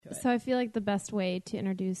So I feel like the best way to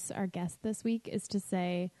introduce our guest this week is to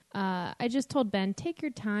say, I just told Ben, take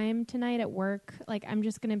your time tonight at work. Like, I'm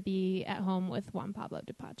just going to be at home with Juan Pablo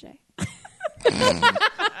de Pache.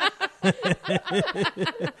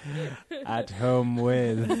 At home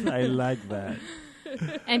with. I like that.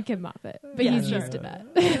 And Kim Moffitt. But Yeah, he's sure. used to that.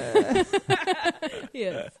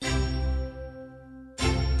 Yes.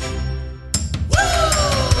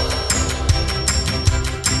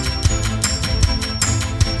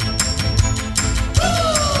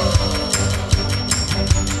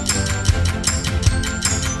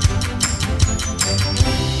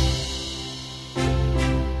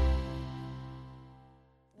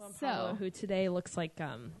 So, who today looks like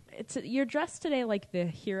you're dressed today like the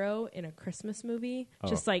hero in a Christmas movie. Oh.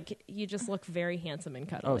 Just like you just look very handsome and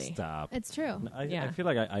Oh, cuddly. stop. it's true. No, I Yeah. feel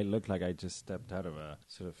like I look like I just stepped out of a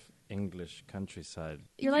sort of English countryside.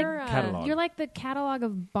 You're like catalog. You're like the catalog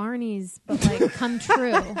of Barney's, but like come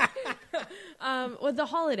true. With the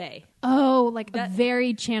holiday. Oh, like That- a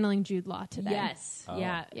very channeling Jude Law today. Yes. Oh.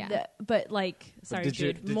 Yeah. Yeah. But like, sorry, Did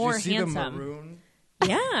Jude. you more see handsome. the maroon?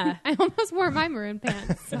 Yeah. I almost wore my maroon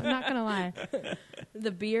pants. So I'm not gonna lie. The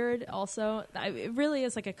beard also. It really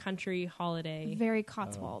is like a country holiday. Very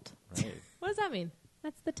Cotswold. Right. What does that mean?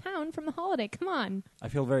 That's the town from the holiday. Come on. I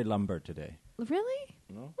feel very lumber today. Really?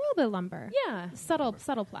 No? A little bit of lumber. Yeah. Subtle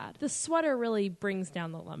plaid. The sweater really brings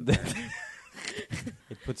down the lumber.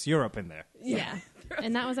 It puts Europe in there. Yeah.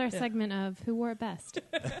 And that was our segment of Who Wore It Best.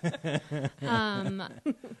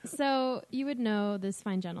 So you would know this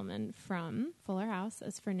fine gentleman from Fuller House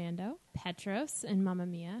as Fernando, Petros in Mamma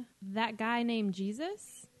Mia, that guy named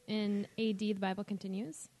Jesus in AD, The Bible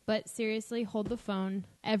Continues. But seriously, hold the phone,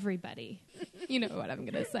 everybody. You know what I'm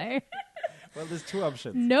going to say. Well, there's two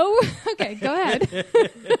options. No. Okay, go ahead.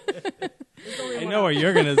 I know what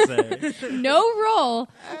you're going to say. No role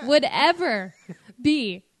would ever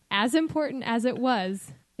be as important as it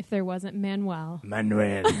was if there wasn't Manuel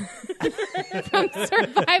Manuel. from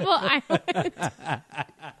Survival Island.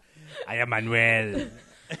 I am Manuel.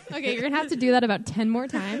 Okay, you're going to have to do that about 10 more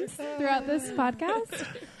times throughout this podcast.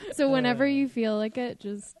 So whenever you feel like it,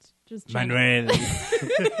 just channel. Manuel.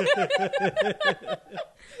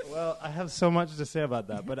 Well, I have so much to say about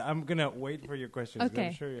that, but I'm going to wait for your questions. Okay.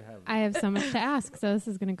 I'm sure you have. I have so much to ask, so this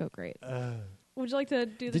is going to go great. Would you like to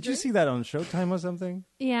do the Did you drink? see that on Showtime or something?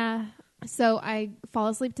 Yeah. So I fall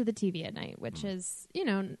asleep to the TV at night, which is,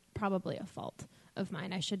 probably a fault of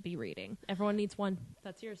mine. I should be reading. Everyone needs one.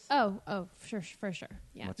 That's yours. Oh, sure, for sure.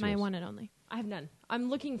 Yeah, What's my yours? one and only. I have none. I'm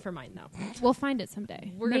looking for mine though. We'll find it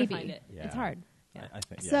someday. We're gonna Maybe. find it. Yeah. It's hard. Yeah. I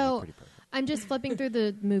think, So- you're pretty perfect. I'm just flipping through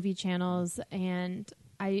the movie channels, and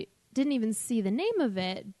I didn't even see the name of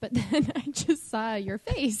it, but then I just saw your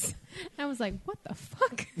face. And I was like, what the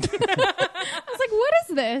fuck? I was like, what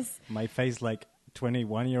is this? My face like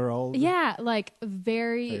 21-year-old. Yeah, like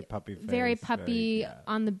very Very puppy face, very puppy, very- yeah.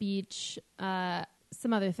 on the beach,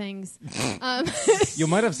 some other things. You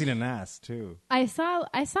might have seen an ass, too. I saw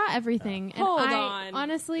everything. And Hold I on.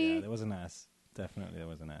 honestly, Yeah, there was an ass. Definitely there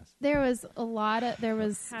was an ass. there was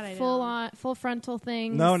How'd I full frontal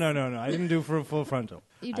things. No. I didn't do full frontal.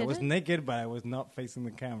 You I was didn't? naked, but I was not facing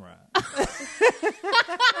the camera.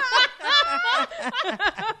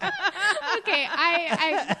 Okay,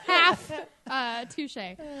 I half touche.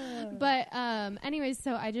 But anyways,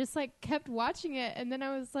 so I just like kept watching it, and then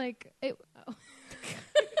I was like,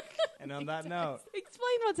 And on that note,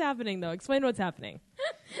 Explain what's happening though. Explain what's happening.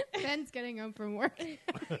 Ben's getting home from work.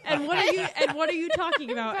 And what are you talking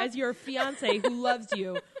about as your fiance who loves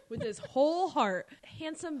you with his whole heart?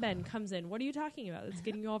 Handsome Ben comes in. What are you talking about? It's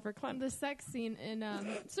getting you all verklempt. The sex scene in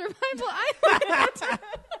Survival Island.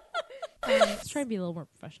 Let's try and be a little more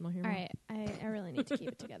professional here. All right, I really need to keep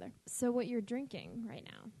it together. So what you're drinking right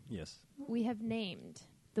now, yes. we have named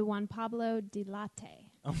the Juan Pablo de Latte.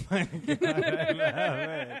 Oh my God, I love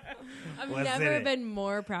it. I've What's in never it? been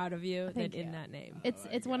more proud of you Thank than in you. that name.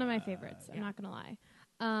 It's one of my favorites. I'm not gonna lie.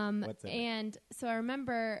 What's in it? And so I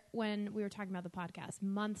remember when we were talking about the podcast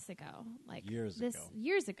months ago, like Years this ago.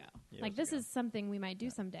 years ago. Like this ago. is something we might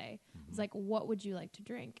do someday. It's like, what would you like to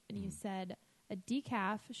drink? And you said a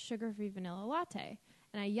decaf sugar-free vanilla latte.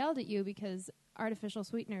 And I yelled at you because artificial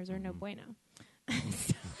sweeteners are no bueno.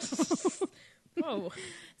 Whoa.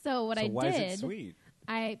 So what So I why is it did, sweet?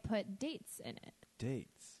 I put dates in it.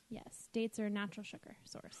 Dates. Yes, dates are a natural sugar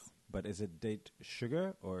source. But is it date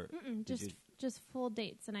sugar or did Just you- just full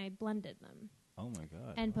dates, and I blended them Oh my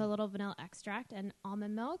God. and put a little vanilla extract and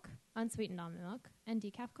almond milk, unsweetened almond milk, and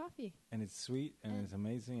decaf coffee. And it's sweet and it's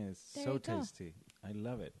amazing and it's There so you go. tasty. I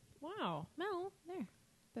love it. Wow. No, there.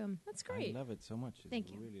 Boom. That's great. I love it so much. It's Thank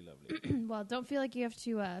you. really lovely. Well, don't feel like you have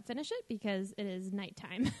to finish it because it is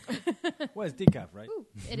nighttime. Well, it's decaf, right? Ooh,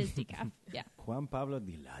 it is decaf. Yeah. Juan Pablo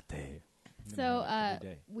di Latte. So Every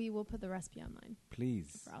day. we will put the recipe online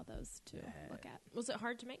Please. for all those to look at. Was it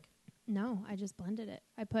hard to make? No, I just blended it.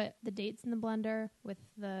 I put the dates in the blender with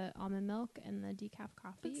the almond milk and the decaf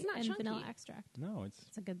coffee It's not and chunky. vanilla extract. No, it's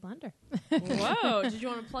It's a good blender. Whoa! Did you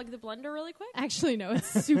want to plug the blender really quick? Actually, no, it's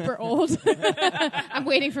super old. I'm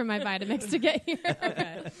waiting for my Vitamix to get here.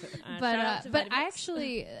 Okay. But I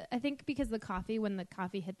actually I think because the coffee, when the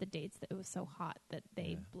coffee hit the dates, that it was so hot that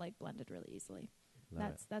they like blended really easily.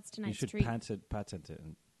 love That's it. You tonight's should treat. patent it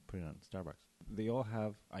and put it on Starbucks. They all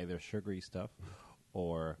have either sugary stuff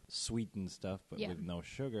or sweetened stuff, but Yeah. with no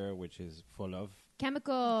sugar, which is full of.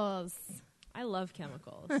 Chemicals. I love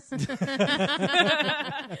chemicals. This is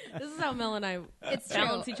how Mel and I It's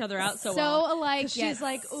balance true. each other out so So well. alike. 'Cause yet she's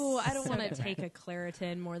like, "Oh, I don't so want to different. take a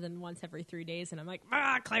Claritin more than once every 3 days," and I'm like,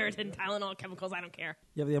 Claritin, Tylenol, chemicals. I don't care.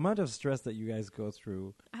 Yeah, the amount of stress that you guys go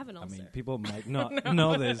through. I have an I ulcer. mean, people might not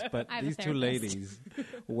know this, but I have a these two therapist. ladies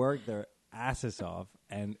work their asses off,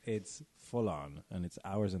 and it's full on, and it's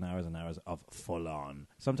hours and hours and hours of full on.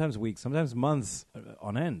 Sometimes weeks, sometimes months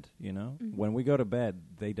on end. You know, when we go to bed,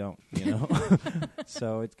 they don't. You know,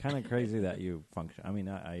 so it's kind of crazy that you function. I mean,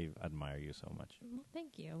 I admire you so much. Well,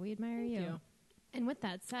 thank you. We admire Thank you. you. And with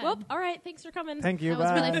that said, Well, all right. Thanks for coming. Thank you. that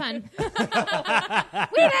was bye. really fun. Wait,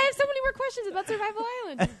 I have so many more questions about Survival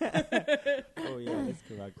Island. Oh yeah, let's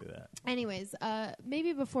go back to that. Anyways,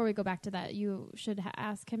 maybe before we go back to that, you should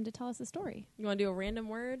ask him to tell us a story. You want to do a random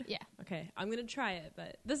word? Yeah. Okay, I'm gonna try it,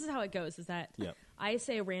 but this is how it goes: is that Yep. I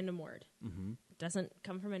say a random word. Mm-hmm. It doesn't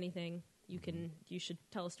come from anything. You should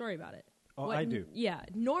tell a story about it. Oh, I do. Yeah.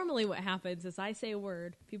 Normally, what happens is I say a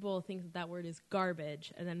word. People will think that word is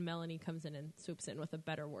garbage, and then Melanie comes in and swoops in with a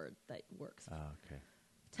better word that works. Oh, okay.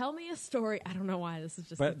 Tell me a story. I don't know why this is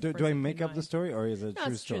just. But the do first I thing make came up to the mind. story, or is it No, a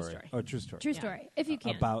true it's a true story? story. Oh, true story. True Yeah. story, if you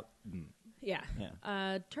can. About. Yeah.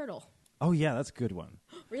 Yeah. Turtle. Oh yeah, that's a good one.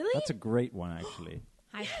 Really? That's a great one, actually.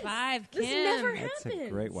 High five, Kim. This never That's happens. a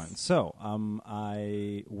great one. So,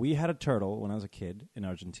 we had a turtle when I was a kid in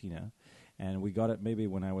Argentina, and we got it maybe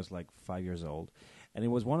when I was like 5 years old, and it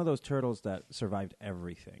was one of those turtles that survived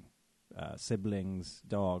everything, siblings,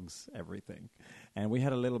 dogs, everything, and we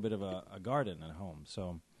had a little bit of a garden at home.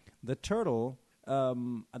 So, the turtle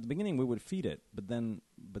at the beginning we would feed it, but then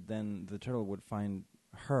the turtle would find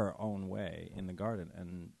her own way in the garden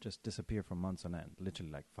and just disappear for months on end,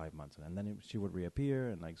 literally like 5 months on end. And then she would reappear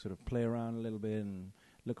and like sort of play around a little bit and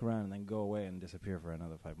look around and then go away and disappear for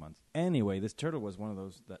another 5 months. Anyway, this turtle was one of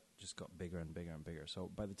those that just got bigger and bigger and bigger.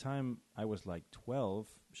 So by the time I was like 12,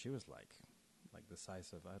 she was like the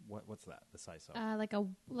size of what's that? The size of Like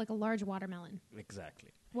a large watermelon.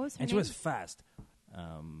 exactly. What was her And name? she was fast.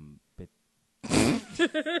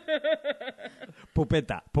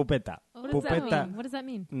 Pupeta. What does that Pupeta. mean? What does that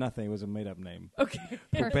mean? Nothing. It was a made-up name. Okay.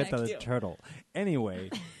 Perfect. Pupeta the turtle. Anyway,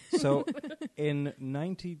 so in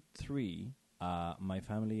 '93, my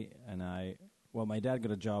family and I, well, my dad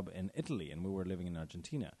got a job in Italy, and we were living in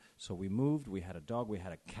Argentina. So we moved. We had a dog. We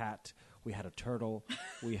had a cat. We had a turtle.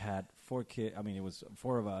 We had 4 kids. I mean, it was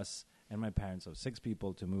 4 of us and my parents, so 6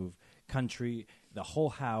 people to move country, the whole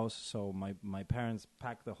house. So my parents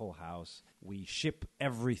pack the whole house. We ship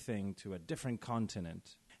everything to a different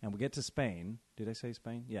continent. And we get to Spain. Did I say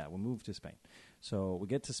Spain? Yeah, we moved to Spain. So we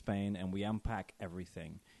get to Spain and we unpack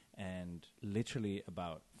everything. And literally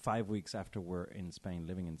about 5 weeks after we're in Spain,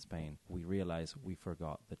 living in Spain, we realize we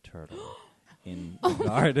forgot the turtle in the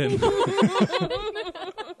garden.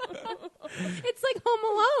 It's like Home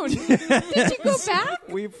Alone. Did you go back?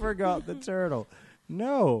 We forgot the turtle.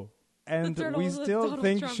 No. And The turtle we was with still Donald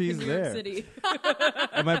think Trump she's in New York there. City.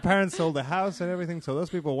 And my parents sold the house and everything. So those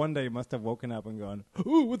people one day must have woken up and gone,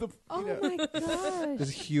 ooh, what the Oh my gosh.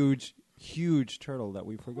 this huge, huge turtle that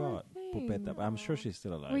we forgot. thing. Pupeta. I'm sure she's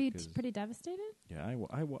still alive. Were you 'cause- pretty devastated? yeah, I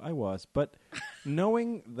was. But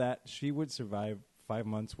knowing that she would survive 5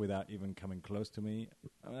 months without even coming close to me,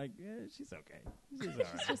 I'm like, yeah, she's okay. She's all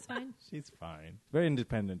right. Just fine. She's fine. Very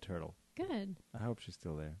independent turtle. Good. I hope she's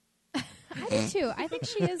still there. I do too. I think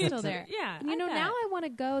she is still there. Yeah. And you know, now I want to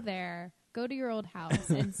go there, go to your old house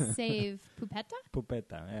and save Pupeta.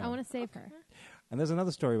 Pupeta, yeah. I want to save her. And there's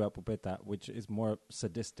another story about Pupeta, which is more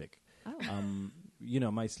sadistic. Oh. You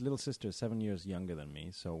know, my little sister is 7 years younger than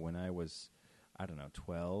me. So when I was,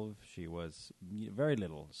 12, she was very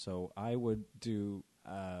little. So I would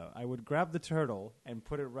I would grab the turtle and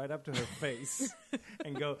put it right up to her face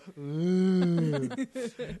and go, "Ooh."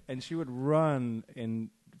 And she would run in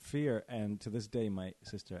fear. And to this day, my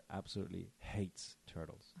sister absolutely hates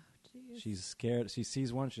turtles. She's scared. She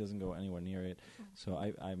sees one, she doesn't go anywhere near it. So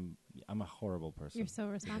I'm a horrible person. You're so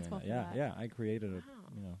responsible for yeah, that. Yeah, I created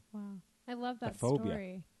Wow. Wow. I love that phobia.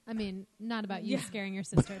 story. I mean, not about you Yeah. scaring your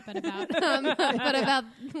sister, but about but about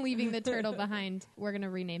leaving the turtle behind. We're going to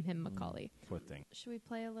rename him Macaulay. Poor thing. Should we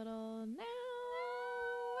play a little now?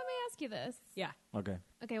 Let me ask you this. Yeah. Okay.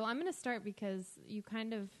 Okay, well, I'm going to start because you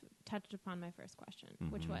kind of touched upon my first question,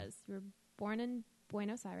 which was you were born in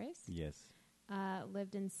Buenos Aires, Yes.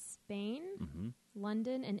 lived in Spain, Mm-hmm.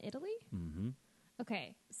 London, and Italy. Mm-hmm.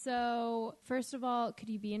 Okay, so first of all, could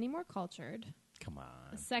you be any more cultured? Come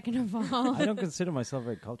on. Second of all, I don't consider myself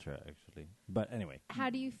very cultured, actually. But anyway. how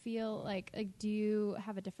do you feel like do you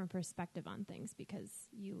have a different perspective on things because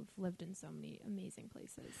you've lived in so many amazing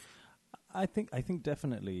places? I think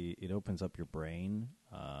definitely it opens up your brain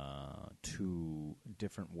to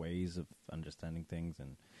different ways of understanding things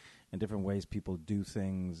and different ways people do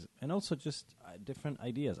things, and also just different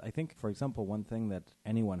ideas. I think, for example, one thing that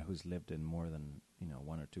anyone who's lived in more than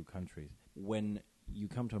one or two countries, when you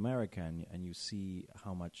come to America and you see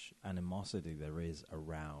how much animosity there is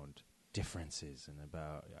around differences and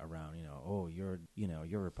around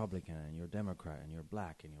you're Republican and you're Democrat and you're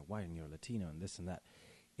black and you're white and you're Latino and this and that.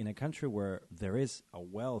 In a country where there is a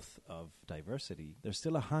wealth of diversity, there's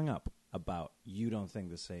still a hang-up about you don't think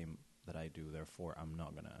the same that I do, therefore I'm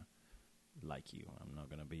not going to like you. I'm not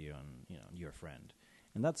going to be your friend.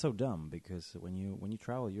 And that's so dumb because when you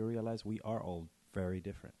travel, you realize we are all very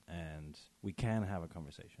different and we can have a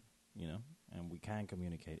conversation, and we can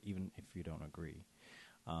communicate even if you don't agree.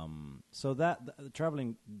 So that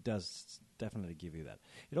traveling does definitely give you that.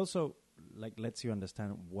 It also lets you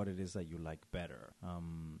understand what it is that you like better.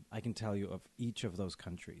 I can tell you of each of those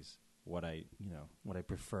countries what I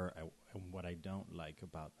prefer and what I don't like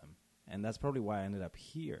about them. And that's probably why I ended up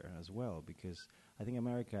here as well, because I think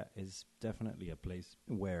America is definitely a place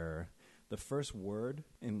where the first word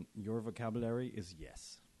in your vocabulary is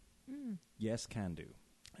yes. Yes, can do.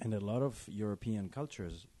 And a lot of European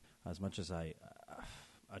cultures, as much as I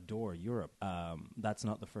adore Europe, that's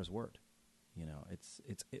not the first word. It's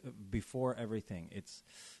before everything. It's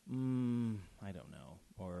I don't know,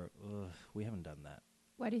 or we haven't done that.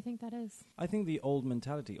 Why do you think that is? I think the old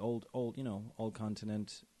mentality, old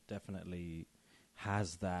continent definitely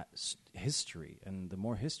has that history, and the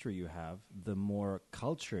more history you have, the more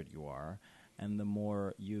cultured you are, and the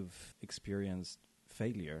more you've experienced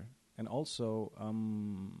failure. And also,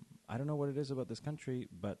 I don't know what it is about this country,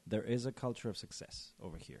 but there is a culture of success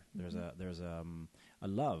over here. There's a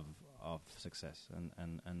love of success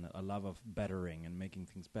and a love of bettering and making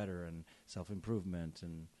things better and self-improvement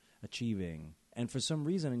and achieving. And for some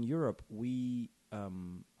reason in Europe,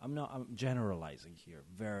 I'm generalizing here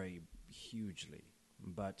very hugely,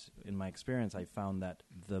 but in my experience, I found that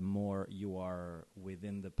the more you are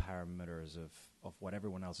within the parameters of what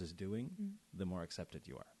everyone else is doing, the more accepted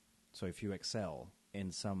you are. So if you excel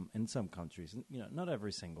in some countries, not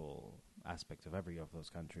every single aspect of every of those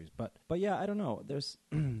countries, but yeah, I don't know. There's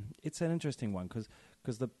it's an interesting one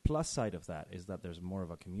because the plus side of that is that there's more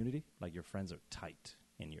of a community. Like your friends are tight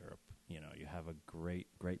in Europe. You have a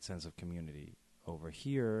great sense of community. Over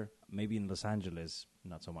here, maybe in Los Angeles,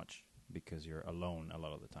 not so much because you're alone a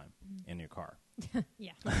lot of the time in your car.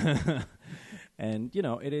 Yeah. And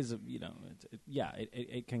it is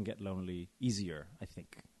it can get lonely easier, I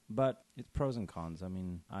think. But it's pros and cons. I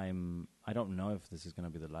mean, I don't know if this is going to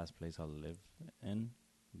be the last place I'll live in,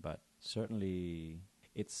 but certainly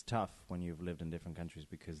it's tough when you've lived in different countries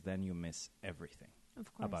because then you miss everything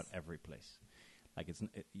Of course. about every place. Like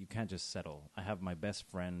you can't just settle. I have my best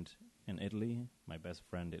friend in Italy, my best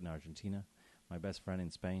friend in Argentina, my best friend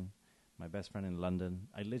in Spain, my best friend in London.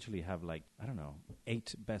 I literally have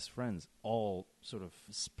 8 best friends, all sort of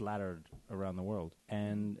splattered around the world.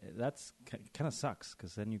 And that's kind of sucks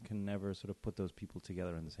because then you can never sort of put those people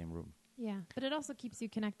together in the same room. Yeah, but it also keeps you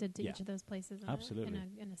connected to each of those places Absolutely.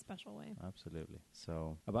 in a special way. Absolutely.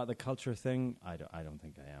 So about the culture thing, I don't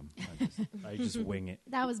think I am. I just wing it.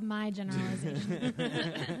 That was my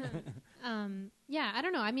generalization. Yeah, I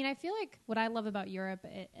don't know. I mean, I feel like what I love about Europe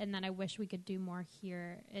and that I wish we could do more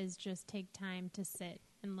here is just take time to sit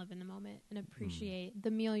and live in the moment and appreciate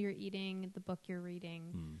the meal you're eating, the book you're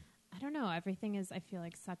reading. I don't know. Everything is, I feel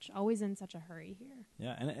like, always in such a hurry here.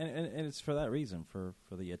 Yeah, and it's for that reason, for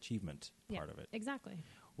the achievement part of it. Exactly.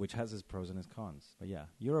 which has its pros and its cons. But yeah,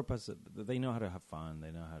 Europe they know how to have fun. They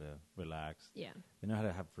know how to relax. Yeah. They know how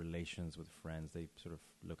to have relations with friends. They sort of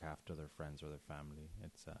look after their friends or their family.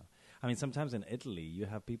 It's, I mean, sometimes in Italy, you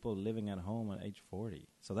have people living at home at age 40.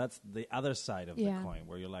 So that's the other side of the coin,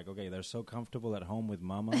 where you're like, okay, they're so comfortable at home with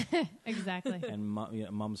mama Exactly. and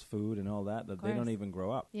mom's food and all that they don't even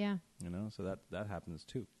grow up. Yeah. You know, so that happens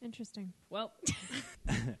too. Interesting. Well,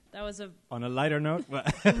 that was a On a lighter note,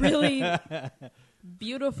 really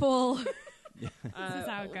beautiful This is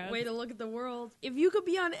how it goes. way to look at the world. If you could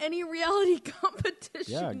be on any reality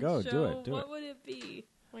competition Yeah, go, show, do what it. would it be?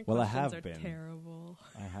 My Well, I questions have are been. terrible.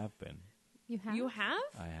 I have been. You have? You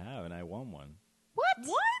have? I have, and I won one. What?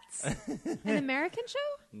 What? An American show?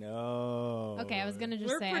 No. Okay, I was going to just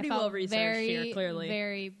We're say pretty I felt well-researched very, here, clearly.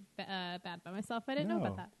 very bad by myself. I didn't know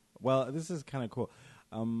about No. that. Well, this is kind of cool.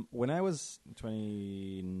 When I was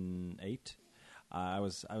 28, I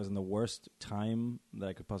was in the worst time that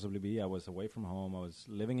I could possibly be. I was away from home. I was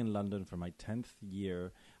living in London for my 10th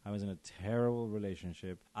year. I was in a terrible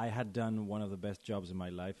relationship. I had done one of the best jobs in my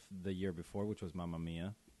life the year before, which was Mamma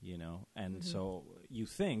Mia, you know. And so you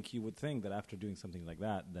would think that after doing something like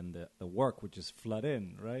that, then the work would just flood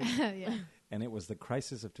in, right? Yeah. And it was the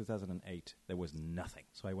crisis of 2008. There was nothing.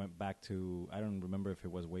 So I went back to, I don't remember if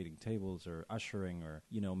it was waiting tables or ushering or,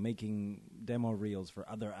 you know, making demo reels for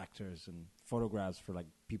other actors and photographs for like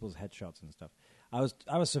people's headshots and stuff. I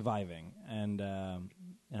was surviving, and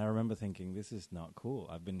I remember thinking, this is not cool.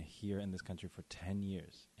 I've been here in this country for 10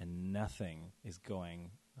 years, and nothing is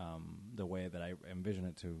going the way that I envision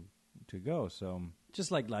it to go. So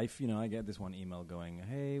just like life, you know, I get this one email going,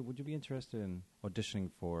 hey, would you be interested in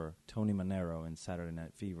auditioning for Tony Manero in Saturday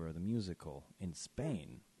Night Fever, the musical, in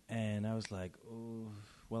Spain? And I was like, oh,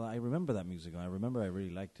 well, I remember that musical. I remember I really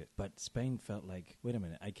liked it. But Spain felt like, wait a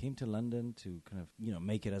minute, I came to London to kind of, you know,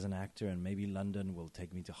 make it as an actor, and maybe London will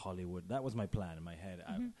take me to Hollywood. That was my plan in my head.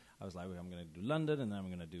 I was like, I'm going to do London, and then I'm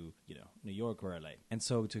going to do, you know, New York or LA. And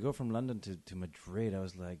so to go from London to Madrid, I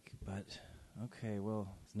was like, but okay, well,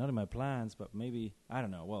 it's not in my plans, but maybe, I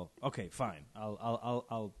don't know. Well, okay, fine.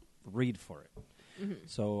 I'll read for it.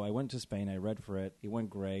 So I went to Spain, I read for it, it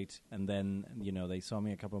went great, and then, you know, they saw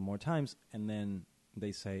me a couple more times, and then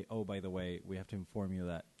they say, oh, by the way, we have to inform you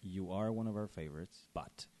that you are one of our favorites,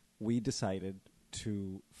 but we decided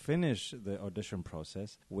to finish the audition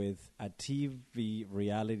process with a TV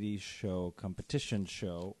reality show, competition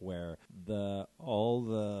show, where all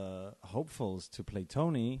the hopefuls to play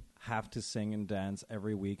Tony have to sing and dance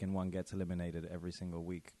every week, and one gets eliminated every single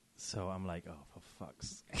week. So I'm like, oh, for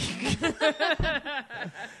fuck's sake.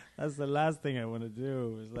 That's the last thing I want to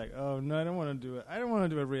do. It's like, oh, no, I don't want to do it. I don't want to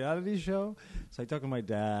do a reality show. So I talked to my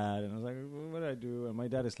dad, and I was like, what do I do? And my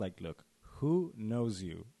dad is like, look, who knows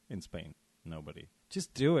you in Spain? Nobody.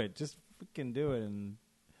 Just do it. Just freaking do it. And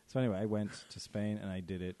so anyway, I went to Spain, and I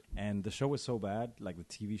did it. And the show was so bad, like the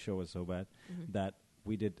TV show was so bad, that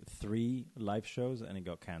we did 3 live shows, and it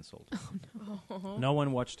got canceled. No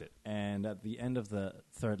one watched it. And at the end of the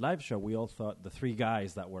 3rd live show, we all thought, the 3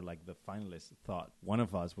 guys that were like the finalists thought one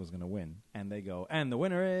of us was going to win. And they go, and the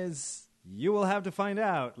winner is, you will have to find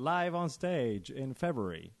out live on stage in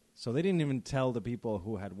February. So they didn't even tell the people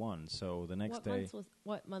who had won. So the next day...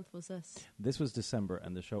 What month was this? This was December,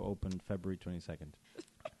 and the show opened February 22nd.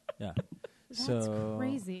 Yeah. That's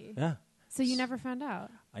crazy. Yeah. So you never found out?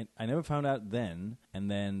 I never found out then, and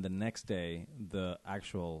then the next day, the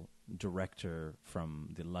actual director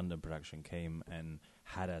from the London production came and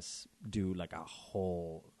had us do like a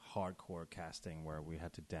whole hardcore casting where we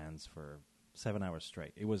had to dance for 7 hours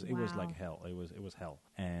straight. It was like hell. It was hell.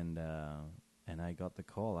 And I got the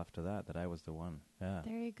call after that I was the one. Yeah.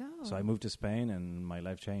 There you go. So I moved to Spain, and my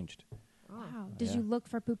life changed. Wow. Did you look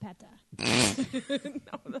for Pupetta?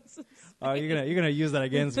 No, that's Oh, you're gonna use that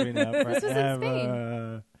against me now forever. This was in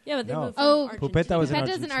Spain. Yeah, but they No. moved from Oh, Argentina. Pupetta was in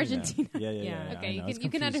Pupetta's in Argentina. Argentina. Yeah. Okay, I know. you It's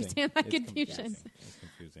can confusing. understand that It's confusion. It's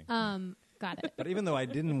confusing. Got it. But even though I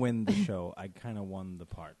didn't win the show, I kind of won the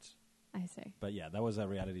part. I see. But yeah, that was a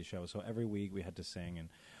reality show. So every week we had to sing, and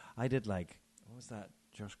I did like, what was that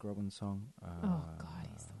Josh Groban song? Oh God,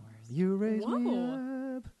 he's the worst. You raise me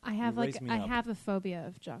Whoa. up. I have You raise me up. have a phobia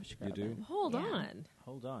of Josh Groban. You do? Hold Yeah. on.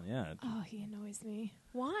 Hold on, yeah. Oh, he annoys me.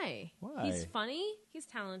 Why? Why? He's funny. He's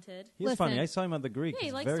talented. He's Listen. funny. I saw him at the Greek. Yeah, he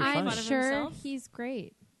He's likes very to make funny. I'm fun of sure himself. he's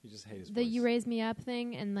great. You just hate his The voice. "You Raise Me Up"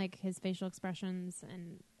 thing and like his facial expressions,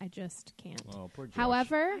 and I just can't. Oh, poor Josh.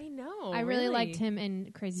 However, I know. I really liked him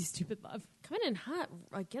in Crazy Stupid Love. Coming in hot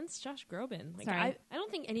against Josh Groban. Like, Sorry. I don't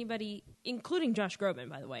think anybody, including Josh Groban,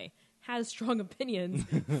 by the way, has strong opinions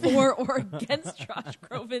for or against Josh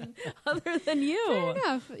Groban other than you. Fair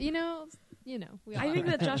enough. You know, you know, we all I think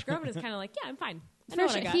are. that Josh Groban is kind of like, yeah, I'm fine. I know For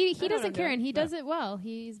what I sure. got. He I know what doesn't I'm care, doing. and he does it well.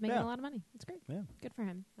 He's making Yeah. a lot of money. It's great. Yeah. Good for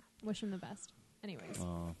him. Wish him the best. Anyways.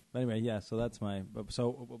 But anyway, yeah. So that's my.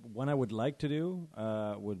 So one I would like to do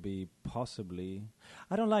would be possibly.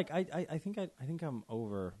 I don't like. I think I'm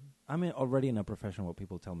over. I'm already in a profession where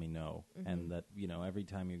people tell me no, and that every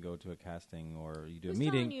time you go to a casting or you do Who's a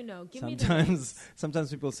meeting, telling you no? Give me the names. sometimes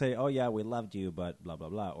people say, "Oh yeah, we loved you, but blah blah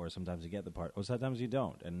blah," or sometimes you get the part, or sometimes you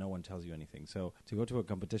don't, and no one tells you anything. So to go to a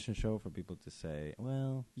competition show for people to say,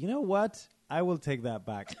 "Well, you know what? I will take that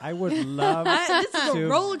back. I would love." This is a to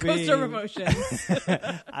roller coaster be- of emotions.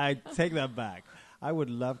 I take that back. I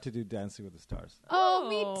would love to do Dancing with the Stars. Oh,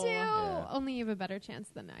 me Oh. too. Yeah. Only you have a better chance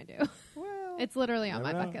than I do. Well, It's literally on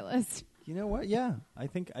my never know. bucket list. You know what? Yeah, I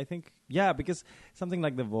think, yeah, because something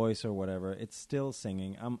like The Voice or whatever, it's still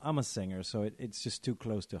singing. I'm a singer, so it's just too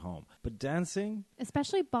close to home. But dancing,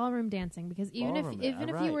 Especially ballroom dancing, because even Ballroom if dan-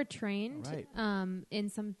 you right. were trained Right. in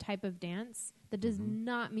some type of dance, that does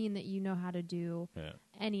not mean that you know how to do yeah,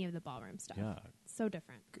 any of the ballroom stuff. yeah, So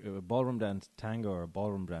different. ballroom dance tango or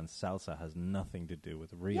ballroom dance salsa has nothing to do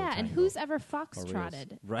with real. Yeah, and tango who's ever or real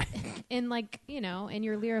foxtrotted right? in in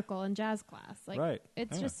your lyrical and jazz class? Like Right.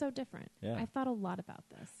 it's Yeah. just so different. Yeah. I thought a lot about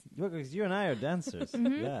this. Because you and I are dancers,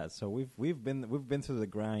 yeah. So we've been through the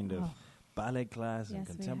grind of ballet class and Yes,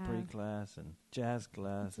 we contemporary have. class and jazz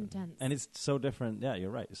class, It's intense. and it's so different. Yeah, you're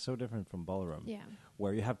right. It's so different from ballroom, Yeah,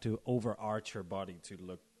 where you have to overarch your body to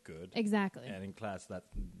look good. exactly. And in class,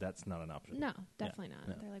 that's not an option. No, definitely not.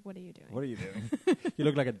 no. They're like, "What are you doing?" What are you doing? You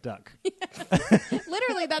look like a duck.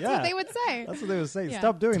 Literally, that's Yeah. what they would say. That's what they would say. Yeah.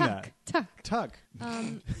 Stop doing Tuck, that. Tuck. Tuck.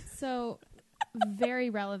 So very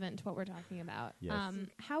relevant to what we're talking about. Yes.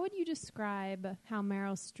 How would you describe how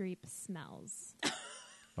Meryl Streep smells?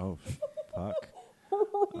 Oh, fuck.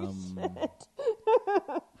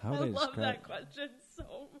 How I they love describe? that question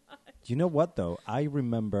so much. You know what though? I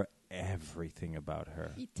remember everything about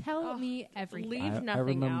her. You tell Oh, me everything. leave I nothing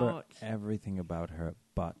remember out. everything about her,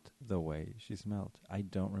 but the way she smelled. I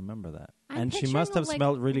don't remember that. I'm And she picturing, must have like,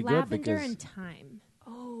 smelled really good lavender because and thyme.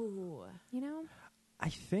 Oh. You know, I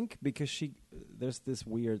think because there's this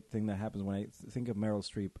weird thing that happens when I think of Meryl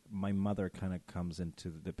Streep. My mother kind of comes into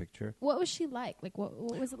the picture. what was she like? Like, what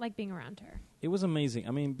was it like being around her? It was amazing.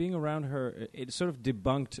 I mean, being around her, it sort of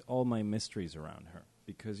debunked all my mysteries around her.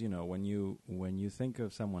 Because when you think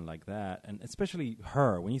of someone like that, and especially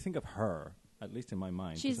her, when you think of her, at least in my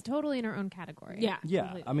mind, She's totally in her own category. Yeah. yeah.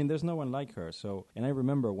 completely. I mean, there's no one like her. So, and I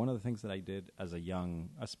remember one of the things that I did as a young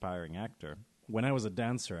aspiring actor when I was a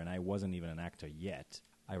dancer, and I wasn't even an actor yet.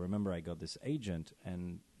 I remember I got this agent,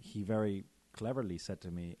 and he very cleverly said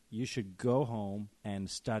to me, "You should go home and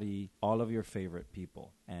study all of your favorite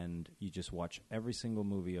people, and you just watch every single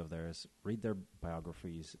movie of theirs, read their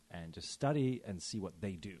biographies, and just study and see what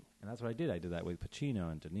they do." And that's what I did. I did that with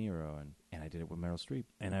Pacino and De Niro, and I did it with Meryl Streep.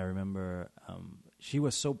 And I remember she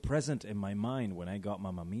was so present in my mind when I got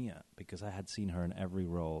Mamma Mia, because I had seen her in every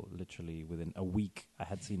role literally within a week. I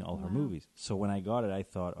had seen all her Wow. movies. So when I got it, I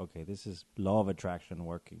thought, okay, this is law of attraction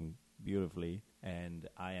working beautifully, and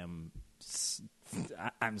I'm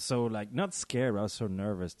so not scared, but I was so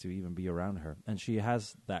nervous to even be around her. And she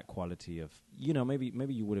has that quality of,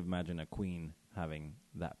 maybe you would imagine a queen having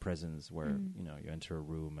that presence where, you enter a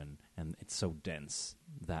room and it's so dense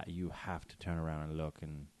that you have to turn around and look,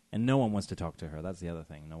 and no one wants to talk to her. That's the other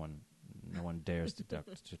thing. No one dares to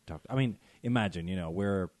talk. I mean, imagine,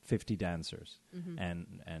 we're 50 dancers and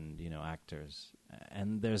actors,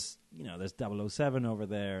 and there's 007 over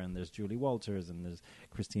there, and there's Julie Walters, and there's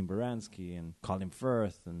Christine Baranski, and Colin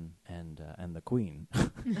Firth, and the Queen.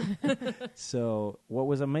 So what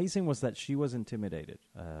was amazing was that she was intimidated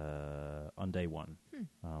on day one.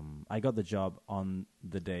 I got the job on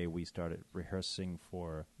the day we started rehearsing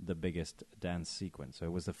for the biggest dance sequence. So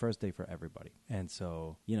it was the first day for everybody. And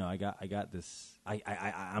so, I got this,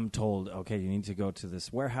 I'm told, okay, you need to go to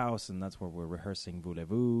this warehouse, and that's where we're rehearsing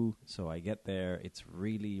Voulez-Vous. So I get there. It's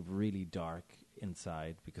really, really dark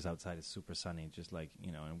inside, because outside is super sunny, just like,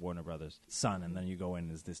 in Warner Brothers sun. And then you go in,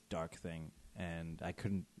 there's this dark thing. And I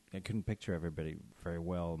couldn't picture everybody very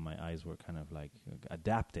well. My eyes were kind of like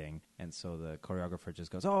adapting. And so the choreographer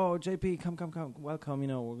just goes, "Oh, JP, come, welcome,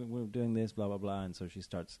 we're doing this, blah, blah, blah." And so she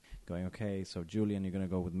starts going, "Okay, so Julian, you're going to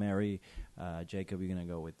go with Mary. Jacob, you're going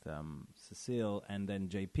to go with Cecile. And then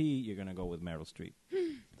JP, you're going to go with Meryl Streep."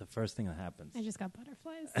 The first thing that happens. I just got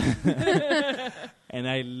butterflies. And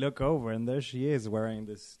I look over, and there she is wearing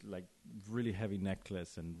this like really heavy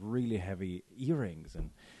necklace and really heavy earrings.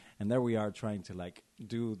 And there we are trying to like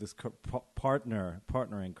do this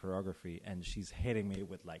partnering choreography, and she's hitting me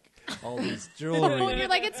with like all these jewelry. You're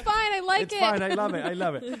like, it's fine. I like It's it. fine. I love it. I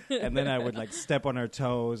love it. And then I would like step on her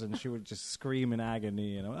toes, and she would just scream in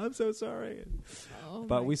agony. I'm so sorry. Oh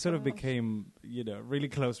But my we sort of gosh. became, really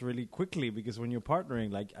close really quickly, because when you're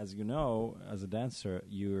partnering, like as you know, as a dancer,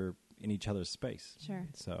 you're in each other's space. Sure.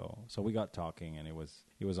 So we got talking, and it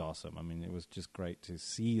was awesome. I mean, it was just great to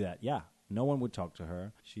see that. Yeah. No one would talk to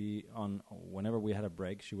her. Whenever we had a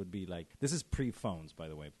break, she would be like, this is pre-phones, by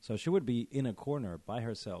the way. So she would be in a corner by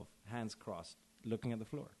herself, hands crossed, looking at the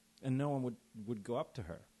floor. And no one would go up to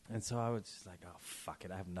her. And so I was just like, oh, fuck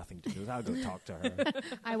it. I have nothing to do. I'll go talk to her.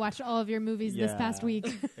 I watched all of your movies this past week.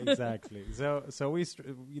 Exactly. So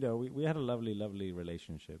we had a lovely, lovely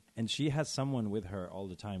relationship. And she has someone with her all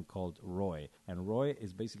the time called Roy. And Roy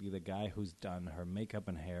is basically the guy who's done her makeup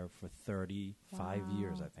and hair for 35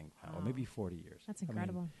 years, I think, now, or maybe 40 years. That's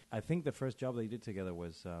incredible. I think the first job they did together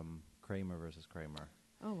was Kramer versus Kramer.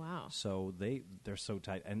 Oh, wow. So they're so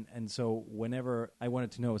tight. And so whenever I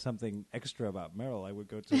wanted to know something extra about Meryl, I would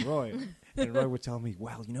go to Roy. And Roy would tell me,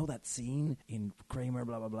 well, you know that scene in Kramer,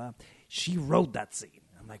 blah, blah, blah? She wrote that scene.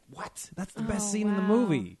 I'm like, what? That's the best scene in the wow.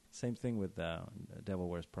 movie. Same thing with Devil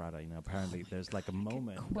Wears Prada. Apparently there's like a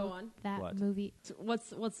moment. Go on. That What? movie. So what's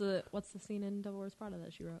the scene in Devil Wears Prada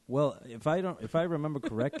that she wrote? Well, if I remember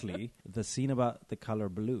correctly, the scene about the color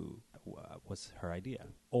blue was her idea,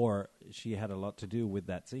 or she had a lot to do with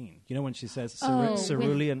that scene. You know, when she says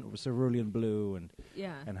cerulean blue,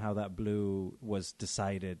 and how that blue was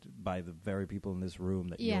decided by the very people in this room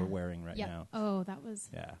that you're wearing right now. Oh, that was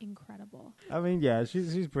incredible. I mean,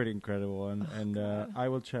 she's pretty incredible, and I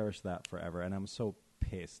will cherish that forever. And I'm so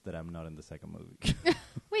pissed that I'm not in the second movie.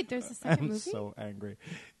 Wait, there's a second I'm movie? so angry.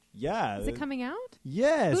 Yeah, Is it coming out?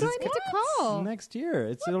 Yes. Who do I it's need to call? next year.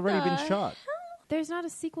 It's already been shot. There's not a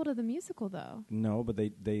sequel to the musical, though. No, but they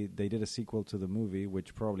did a sequel to the movie,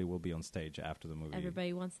 which probably will be on stage after the movie.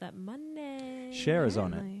 Everybody wants that money. Cher is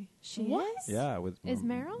on it. Apparently. She What? is? Yeah, with Is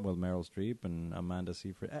Meryl? Well, Meryl Streep and Amanda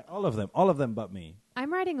Seyfried. All of them, but me.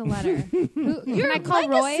 I'm writing a letter. Can Your I call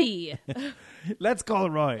Roy? legacy. Let's call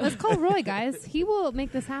Roy. Let's call Roy, guys. He will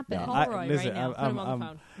make this happen. No, Call Roy listen, right now. Put him on the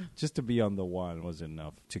phone. Just to be on the one was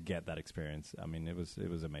enough to get that experience. I mean, it was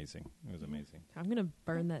amazing. It was amazing. I'm going to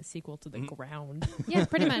burn that sequel to the ground. Yeah,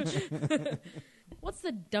 pretty much. What's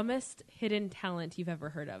the dumbest hidden talent you've ever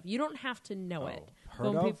heard of? You don't have to know it. Heard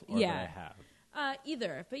When of peop- or yeah. that I have?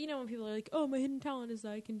 Either. But when people are like, oh, my hidden talent is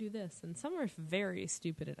that I can do this. And some are very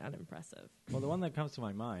stupid and unimpressive. Well, the one that comes to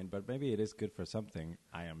my mind, but maybe it is good for something,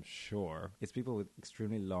 I am sure, is people with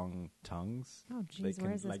extremely long tongues. Oh, They jeez, can,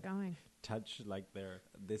 where is this like, going? touch like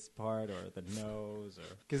this part or the nose, or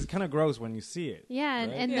because it's kind of gross when you see it. Yeah, right?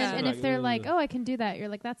 and Yeah. then and Like, if they're ugh. like, oh, I can do that, you're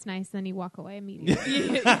like, that's nice. Then you walk away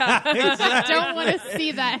immediately. Yeah. Don't want to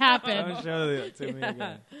see that happen. Don't show it to me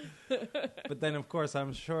again. But then, of course,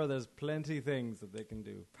 I'm sure there's plenty things that they can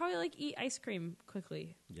do. Probably like eat ice cream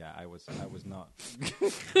quickly. Yeah, I was not.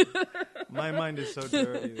 My mind is so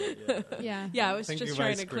dirty. That, Yeah. Yeah, I was Thinking just of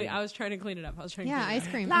trying ice to clean. cream. I was trying to clean it up. I was trying to Yeah, clean it ice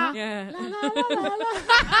cream. up. huh? Yeah.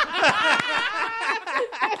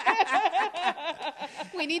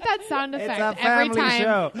 We need that sound It's effect a every family time.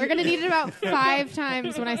 show. We're gonna need it about 5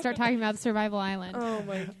 times when I start talking about Survival Island. Oh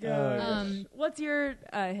my god. Um, What's your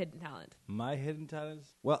hidden talent? My hidden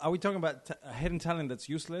talents? Well, are we talking about a hidden talent that's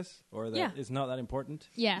useless or that is not that important?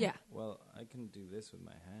 Yeah. Yeah. Well, I can do this with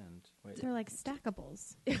my hand. Wait. They're like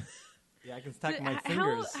stackables. Yeah, I can stack So, my how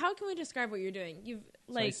fingers. how can we describe what you're doing? You've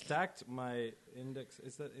So I like stacked my index.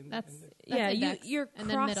 Is that That's- index? yeah, index, you're and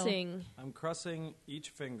then middle. crossing. I'm crossing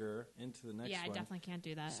each finger into the next Yeah, I one. definitely can't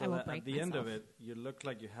do that. So I will that break at the end myself. of it, you look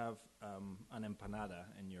like you have an empanada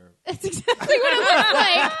in your. That's exactly what it looks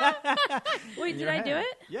like. Wait, in did your I do hand.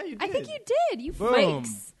 it? Yeah, you did. I think you did. You Boom.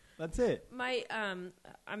 freaks. That's it. My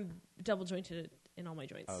I'm double jointed in all my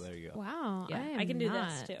joints. Oh, there you go. Wow. Yeah, I, I am can do not.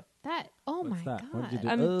 this too. That. Oh What's my that? What did you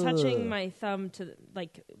god. do? I'm touching Ugh. my thumb to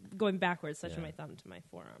like going backwards, touching Yeah. my thumb to my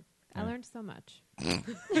forearm. I learned so much.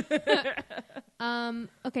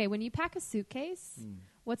 Okay, when you pack a suitcase,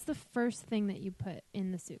 what's the first thing that you put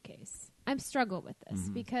in the suitcase? I'm struggle with this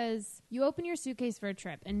because you open your suitcase for a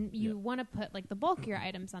trip and you Yep. want to put like the bulkier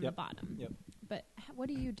items on the Yep. bottom. Yep. But what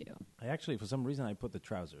do you do? I actually, for some reason, I put the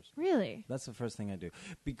trousers. Really? That's the first thing I do.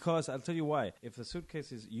 Because I'll tell you why. If the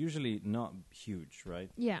suitcase is usually not huge, right?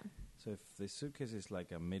 Yeah. So if the suitcase is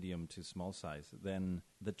like a medium to small size, then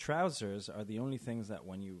the trousers are the only things that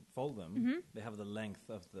when you fold them, they have the length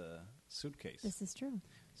of the suitcase. This is true.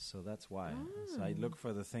 So that's why. So I look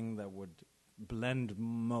for the thing that would blend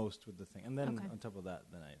most with the thing, and then Okay. on top of that,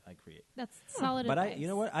 then I create. That's solid But advice. you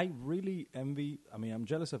know what? I really envy. I mean, I'm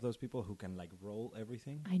jealous of those people who can like roll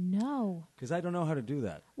everything I know. because I don't know how to do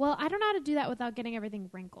that. Well, I don't know how to do that without getting everything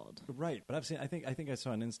wrinkled. Right, but I've seen. I think I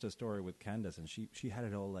saw an Insta story with Candace, and she had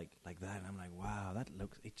it all like that, and I'm like, wow,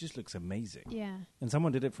 it just looks amazing. Yeah. And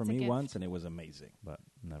someone did it for It's a me gift. once, and it was amazing, but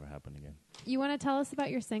never happened again. You want to tell us about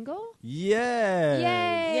your single? Yeah.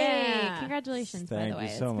 Yay! Yeah. Congratulations, by Thank the way. you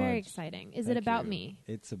so it's very much. exciting. Is Thank it about you. me?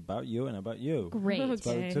 It's about you and about you. Great. It's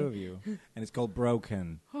about the Okay. two of you, and it's called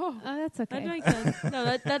Broken. Oh, that's okay. That makes sense. No,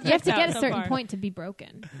 that You have to checks get out a so certain far. point to be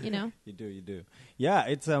broken, you know? You do. Yeah,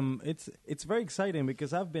 it's very exciting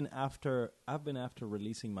because I've been after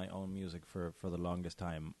releasing my own music for the longest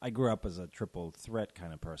time. I grew up as a triple threat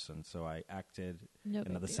kind of person, so I acted No and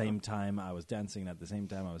big at the deal. same time I was dancing, and at the same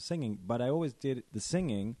time I was singing, but I always did the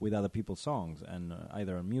singing with other people's songs, and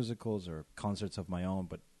either on musicals or concerts of my own,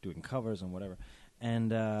 but doing covers and whatever.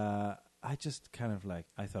 And I just kind of like,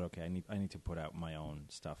 I thought, okay, I need to put out my own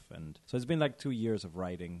stuff. And so it's been like 2 years of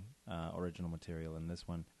writing original material, and this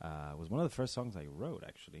one was one of the first songs I wrote,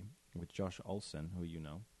 actually, with Josh Olsen, who you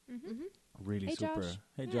know. Mm-hmm. Really Hey, super. Josh.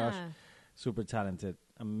 Hey, Josh. Yeah. Super talented,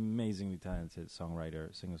 amazingly talented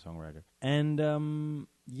songwriter, singer-songwriter. And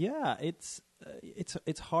yeah, it's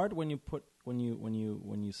hard when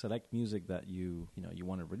you select music that you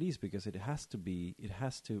want to release, because it has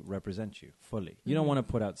to represent you fully. You don't want to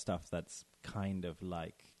put out stuff that's kind of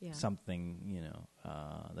like something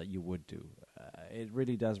that you would do. It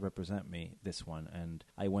really does represent me, this one, and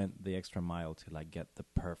I went the extra mile to like get the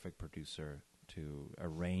perfect producer to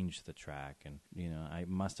arrange the track, and I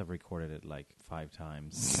must have recorded it like 5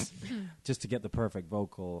 times just to get the perfect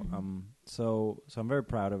vocal. So I'm very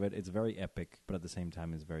proud of it. It's very epic, but at the same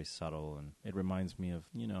time it's very subtle, and it reminds me of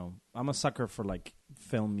I'm a sucker for like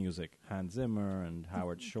film music, Hans Zimmer and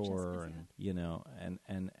Howard Shore,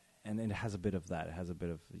 and it has a bit of that. It has a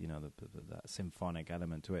bit of that symphonic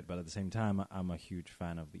element to it. But at the same time, I'm a huge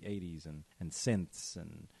fan of the 80s and synths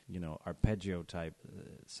and arpeggio type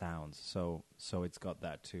sounds. So it's got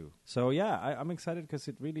that too. So yeah, I'm excited because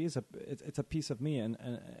it really is it's a piece of me, and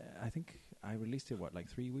I think I released it like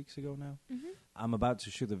 3 weeks ago now. Mm-hmm. I'm about to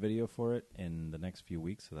shoot the video for it in the next few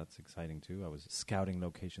weeks, so that's exciting too. I was scouting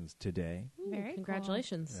locations today. Very cool.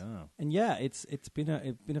 Congratulations. Yeah, and yeah, it's been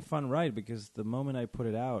a fun ride, because the moment I put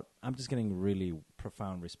it out, I'm just getting really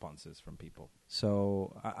profound responses from people.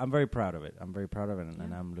 So I'm very proud of it.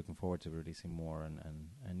 And I'm looking forward to releasing more and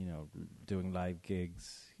doing live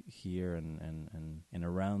gigs here and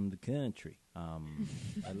around the country.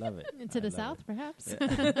 I love it. To I the love south, it. perhaps.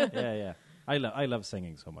 Yeah. I love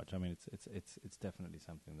singing so much. I mean, it's definitely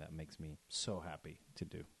something that makes me so happy to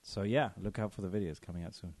do. So yeah, look out for the videos coming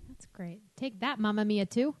out soon. That's great. Take that, Mamma Mia,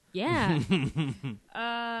 too. Yeah.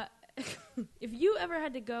 If you ever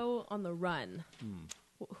had to go on the run,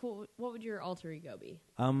 what would your alter ego be?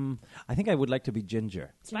 I think I would like to be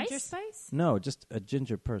Ginger. Ginger Spice? Spice? No, just a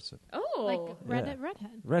ginger person. Oh, Like Yeah. redhead.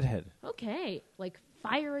 Redhead. okay. Like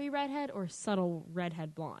fiery redhead or subtle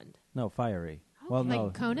redhead blonde? No, fiery. Well, Like no.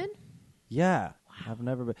 Conan? Yeah. I've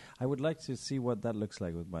never been. I would like to see what that looks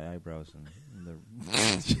like with my eyebrows and the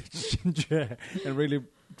ginger hair and really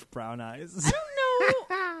brown eyes. I don't know.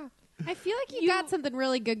 I feel like you got something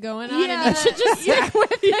really good going on. Yeah. And you should just stick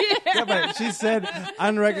with it. Yeah, but she said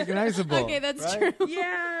unrecognizable. Okay, that's right? true.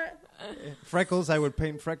 Yeah. Freckles. I would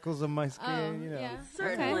paint freckles on my skin. Oh, yeah.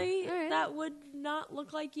 Certainly, Okay. All right. that would not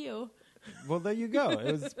look like you. Well, there you go.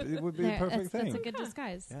 It would be There, the perfect that's thing. a good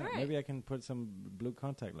disguise. Yeah, All right. maybe I can put some blue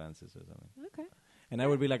contact lenses or something. Okay. And I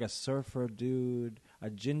would be like a surfer dude, a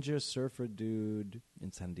ginger surfer dude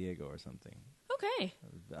in San Diego or something. Okay.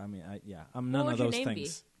 I mean, I'm none What of would your those name be?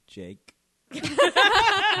 things. Jake.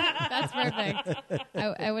 That's perfect.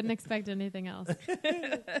 I wouldn't expect anything else.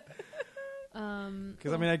 Because I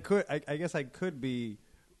mean, I guess I could be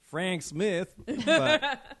Frank Smith,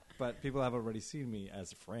 but people have already seen me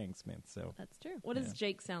as Frank Smith. So That's true. What does Yeah.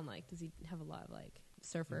 Jake sound like? Does he have a lot of like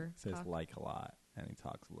surfer he says talk? like a lot, and he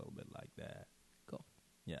talks a little bit like that. Cool.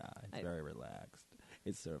 Yeah, it's very relaxed.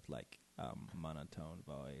 It's sort of like monotone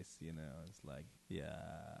voice, It's like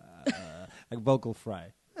like vocal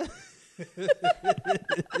fry.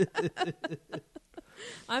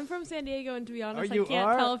 I'm from San Diego, and to be honest, Oh, I you can't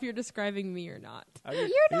are? tell if you're describing me or not.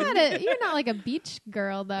 You're not like a beach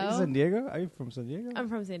girl Are you though. San Diego? Are you from San Diego? I'm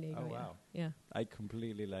from San Diego. Oh, yeah. wow. Yeah. I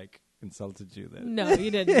completely insulted you then. No, you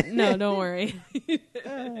didn't. No, don't worry.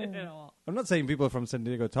 At all. I'm not saying people from San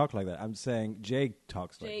Diego talk like that. I'm saying Jake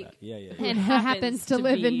talks Jake. like that. Yeah. And who happens to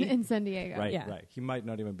live in San Diego. Right, Yeah. right. He might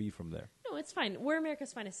not even be from there. No, it's fine. We're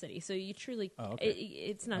America's finest city, so you truly. Oh, okay.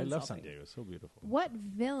 It's not. I love San insulting. Diego. It's so beautiful. What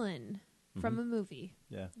villain from a movie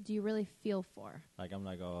Yeah. do you really feel for? Like, I'm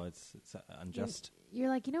like, oh, it's unjust. You're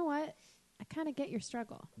like, you know what? I kind of get your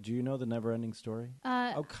struggle. Do you know the Never-Ending Story?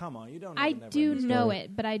 Oh, come on. You don't know I the do Never-Ending know Story.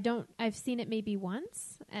 it, but I don't. I've seen it maybe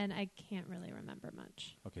once, and I can't really remember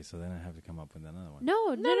much. Okay, so then I have to come up with another one.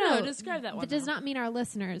 No. Describe that one. That does now. not mean our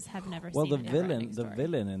listeners have never Well, seen the a villain, Never-Ending the Story.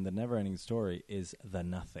 villain in the Never-Ending Story is the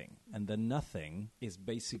Nothing, and the Nothing is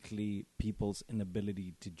basically people's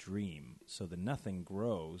inability to dream. So the Nothing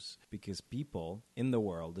grows because people in the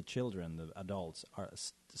world, the children, the adults, are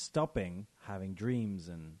stopping having dreams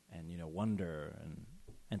and wonder,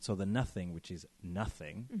 and so the Nothing, which is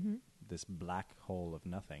nothing, this black hole of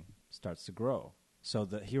nothing, starts to grow. So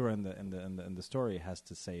the hero in the story has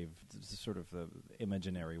to save sort of the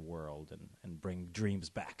imaginary world and bring dreams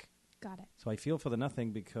back. Got it. So I feel for the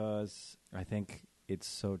Nothing because I think it's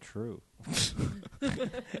so true.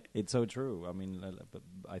 It's so true. I mean, but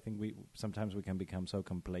I think sometimes we can become so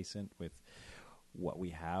complacent with what we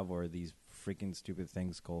have, or these freaking stupid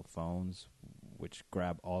things called phones, which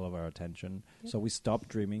grab all of our attention. Yep. So we stop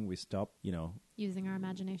dreaming. We stop, Using our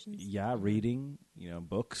imaginations. reading,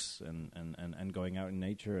 books and going out in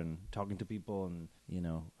nature and talking to people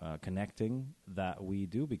and, connecting, that we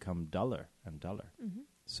do become duller and duller. Mm-hmm.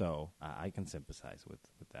 So I can sympathize with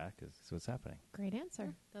that because it's what's happening. Great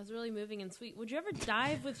answer. That was really moving and sweet. Would you ever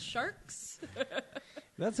dive with sharks?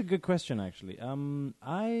 That's a good question, actually.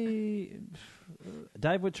 I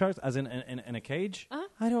dive with sharks, as in a cage? Uh-huh.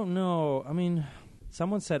 I don't know. I mean,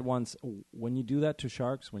 someone said once, when you do that to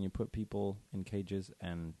sharks, when you put people in cages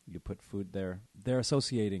and you put food there, they're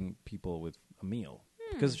associating people with a meal.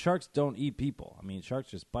 Because sharks don't eat people. I mean,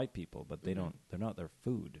 sharks just bite people, but they don't. They're not their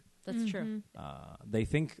food. That's true. They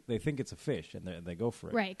think it's a fish, and they go for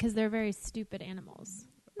it. Right, because they're very stupid animals.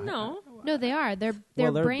 No. No, they are. Their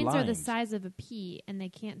Well, they're brains are the blind. size of a pea, and they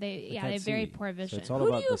can't. They They can't have very see. poor So vision. it's all Who do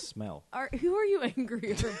about you- the smell. Who are you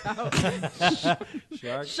angrier about?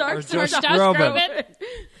 Sharks, Sharks or or Josh Josh Groban?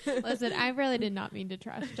 Groban? Listen, I really did not mean to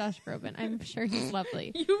trash Josh Groban. I'm sure he's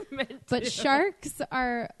lovely. You meant But to. sharks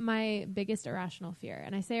are my biggest irrational fear.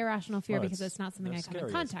 And I say irrational fear Oh, because it's- it's not something they're I come in scary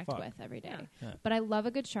as contact fuck. with every day. Yeah. But I love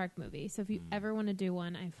a good shark movie. So if you ever want to do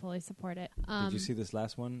one, I fully support it. Did you see this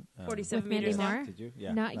last one? 47 with Mandy meters Moore? Did you?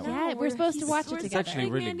 Yeah. Not that yet. one. We're supposed to watch it we're together. It's actually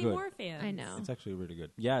big really Mandy good. Moore fans. I know. It's actually really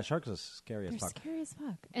good. Yeah, sharks are scary They're as fuck. scary as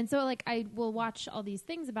fuck. And so, like, I will watch all these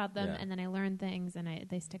things about them, Yeah. and then I learn things, and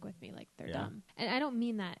they stick with me. Like, they're Yeah. dumb. And I don't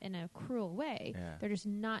mean that in a cruel way. Yeah. They're just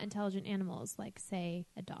not intelligent animals, like, say,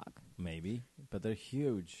 a dog. Maybe, but they're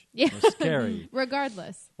huge. Yeah. They're scary.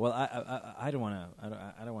 Regardless, Well, I don't want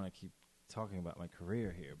to. I don't want to keep talking about my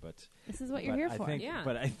career here, but this is what you're but here I for. think, Yeah.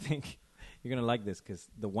 But I think you're gonna like this because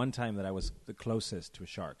the one time that I was the closest to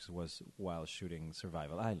sharks was while shooting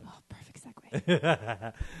Survival Island. Oh, perfect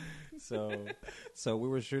segue. So we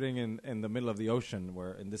were shooting in the middle of the ocean,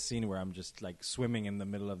 where in this scene where I'm just like swimming in the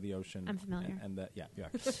middle of the ocean. I'm familiar. And yeah, you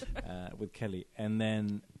are with Kelly, and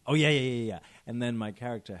then yeah. And then my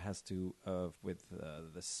character has to with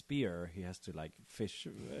the spear, he has to like fish.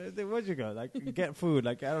 Where'd you go? Like get food.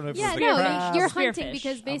 Like I don't know. If Yeah, it's no, crabs. you're Spearfish. hunting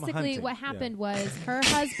because I'm basically hunting, what yeah. happened was her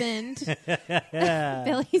husband, Yeah.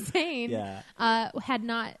 Billy Zane, Yeah. had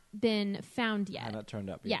not been found yet. Had not turned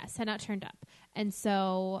up yet. Yes, had not turned up. And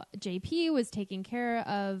so JP was taking care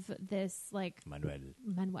of this, like, Manuel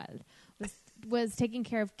was taking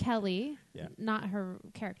care of Kelly, Yeah. not her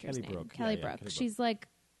character's Kelly name. Brook. Kelly Yeah, Brook. Kelly She's like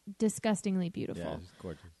disgustingly Yeah, beautiful. it's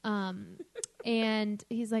gorgeous. And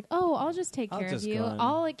he's like, "Oh, I'll just take I'll care of just you. go and-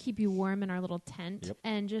 I'll like keep you warm in our little tent." Yep.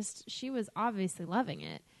 And just she was obviously loving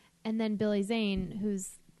it. And then Billy Zane,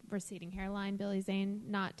 who's receding hairline Billy Zane,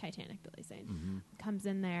 not Titanic Billy Zane, comes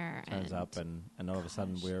in there Turns and up and all of a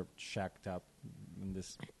sudden Gosh. we're shacked up in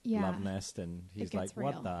this Yeah. love nest, and he's It gets like,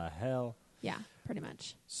 "What real. the hell?" yeah, pretty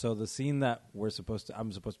much. So the scene that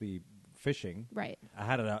I'm supposed to be fishing. Right. I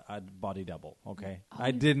had a body double. Okay, Oh, I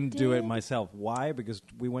you didn't do it did? myself. Why? Because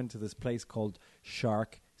we went to this place called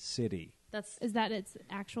Shark City. Is that its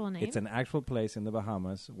actual name? It's an actual place in the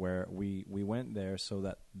Bahamas where we went there so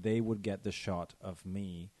that they would get the shot of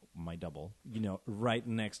me, my double, right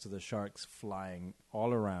next to the sharks flying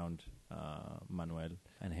all around Manuel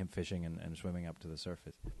and him fishing and swimming up to the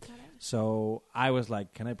surface. So I was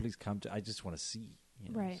like, can I please come to, I just want to see.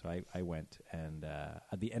 Right. So I went, and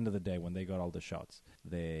at the end of the day, when they got all the shots,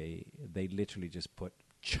 they literally just put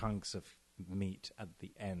chunks of meat at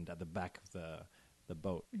the end, at the back of the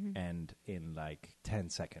boat, and in like 10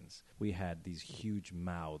 seconds we had these huge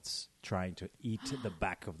mouths trying to eat the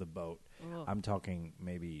back of the boat. I'm talking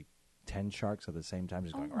maybe 10 sharks at the same time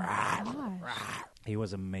just going Oh my gosh. It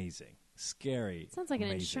was amazing. scary. Sounds like an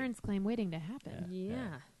amazing. insurance claim waiting to happen.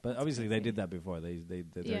 Yeah. But obviously they crazy. did that before. They're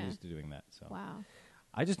Yeah. used to doing that. So Wow.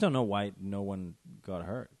 I just don't know why no one got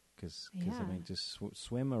hurt. Because I Yeah. mean, just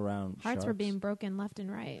swim around. Hearts were sharks. being broken left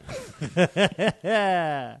and right.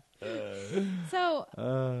 Yeah. So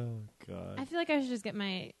Oh God. I feel like I should just get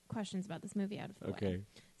my questions about this movie out of the way. Okay.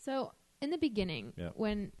 So in the beginning, Yeah.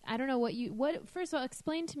 when I don't know what first of all,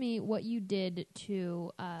 explain to me what you did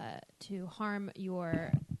to harm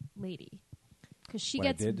your lady, because she What I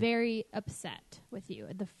gets did? very upset with you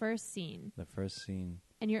at the first scene, The first scene.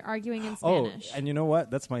 and you're arguing in Oh, Spanish. and you know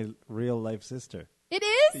what? That's my real life sister. It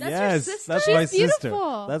is. That's your yes, sister? that's She's my sister.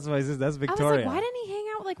 beautiful. That's my sister. That's I Victoria. was like, why didn't he hang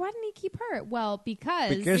out? Like, why didn't he keep her? Well,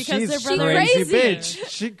 because Because Because she's they're crazy, brother and sister. bitch.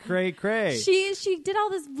 She cray. she did all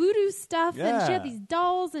this voodoo stuff, and she Yeah. had these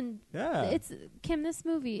dolls, and Yeah. it's Kim. This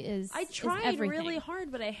movie is. I is tried everything. really hard,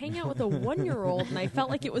 but I hang out with a 1-year-old, and I felt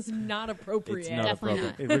like it was not appropriate. It's not Definitely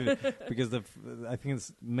appropriate. It really, because I think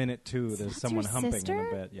it's minute 2. There's that's someone your humping sister? in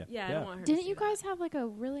the bed. Yeah. Yeah, I don't want her to Didn't see you that. guys have like a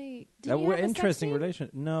really That you were have a sex interesting scene? relation.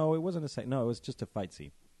 No, it wasn't a sex. No, it was just a fight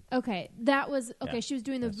scene. Okay, that was okay. Yeah. She was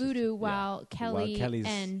doing the That's just- voodoo yeah. while Kelly Kelly's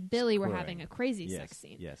and Billy were screwing. having a crazy Yes. sex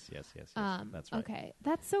scene. Yes. That's right. Okay,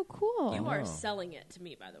 that's so cool. You Oh. are selling it to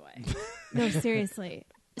me, by the way. No, seriously.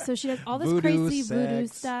 So she does all this Voodoo, crazy voodoo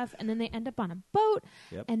sex. stuff, and then they end up on a boat,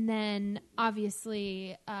 Yep. and then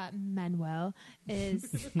obviously Manuel is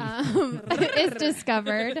is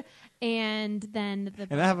discovered, and then the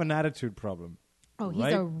And I have an attitude problem. he's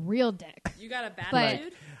right? a real dick. You got a bad But-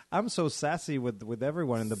 dude? I'm so sassy with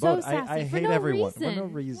everyone in the So boat. sassy I for hate no everyone for no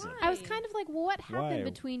reason. reason. Why? I was kind of like, well, what happened Why?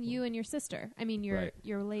 between you and your sister? I mean, Right.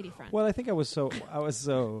 your lady friend. Well, I think I was so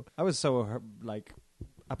like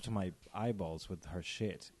up to my eyeballs with her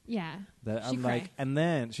shit yeah, that She I'm cray. like, and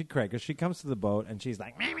then she cried because she comes to the boat and she's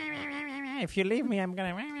like, "Meh, meh, meh, meh, meh, meh. If you leave me, I'm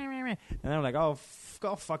gonna," meh, meh, meh, meh." And I'm like, oh,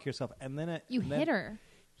 go fuck yourself. And then you hit her.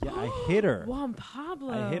 Yeah, I hit her. Juan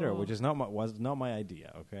Pablo. I hit her, which is was not my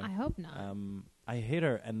idea. Okay. I hope not. I hit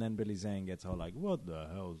her, and then Billy Zane gets all like, "What the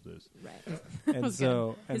hell is this?" right. And was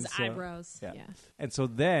so, His and so- eyebrows. Yeah. Yeah. And so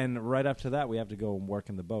then, right after that, we have to go and work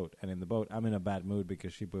in the boat. And in the boat, I'm in a bad mood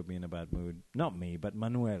because she put me in a bad mood. Not me, but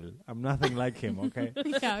Manuel. I'm nothing like him, okay?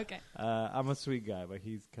 Yeah. Okay. I'm a sweet guy, but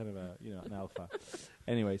he's kind of an alpha.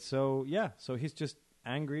 Anyway, so he's just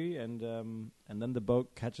angry, and then the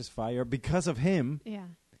boat catches fire because of him, Yeah.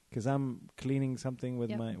 because I'm cleaning something with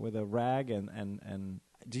Yep. with a rag, and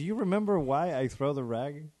do you remember why I throw the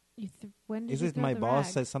rag? When did Is you it throw my the boss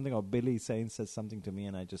rag? says something, or Billy Zane says something to me,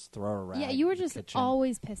 and I just throw a rag? Yeah, you were in the just kitchen?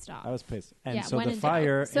 always pissed off. I was pissed, and yeah, so when the in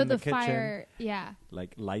fire doubt. So in the, the kitchen fire, yeah.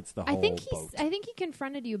 like lights the whole I think boat. I think he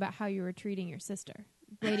confronted you about how you were treating your sister,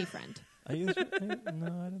 lady friend. No,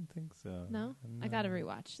 I don't think so. No, I got to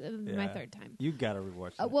rewatch. It was my Yeah. third time. You gotta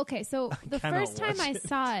rewatch it. Well, okay, so the cannot first time watch I it.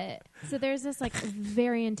 saw it, so there's this like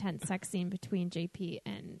very intense sex scene between JP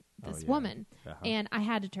and this yeah. woman, Uh-huh. and I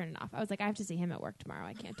had to turn it off. I was like, I have to see him at work tomorrow.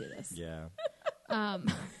 I can't do this. Yeah, Um,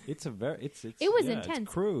 it's a very it's it was yeah, intense.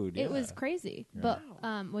 It's crude. It was yeah. crazy, Yeah.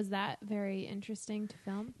 but was that very interesting to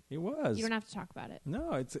film? It was. You don't have to talk about it.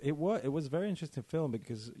 No, it was very interesting film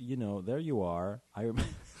because there you are. I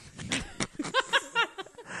remember.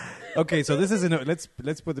 Okay, so this is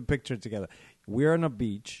let's put the picture together. We're on a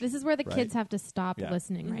beach. This is where the Right. kids have to stop Yeah.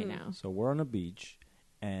 listening right Mhm. now. So we're on a beach,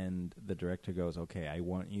 and the director goes, "Okay, I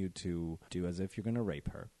want you to do as if you're gonna rape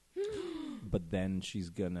her, but then she's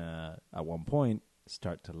gonna at one point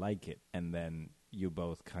start to like it, and then you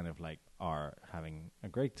both kind of like are having a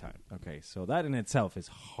great time." Okay, so that in itself is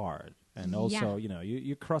hard, and also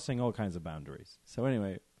you're crossing all kinds of boundaries. So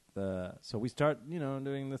anyway. So we start,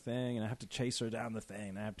 doing the thing, and I have to chase her down the thing,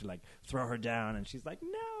 and I have to like throw her down, and she's like,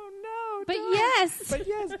 "No, But don't." yes, But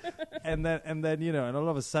yes, and then and all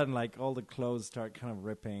of a sudden, like all the clothes start kind of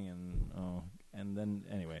ripping, and then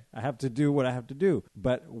anyway, I have to do what I have to do.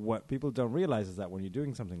 But what people don't realize is that when you're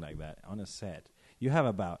doing something like that on a set, you have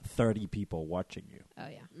about 30 people watching you. oh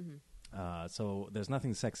yeah, So there's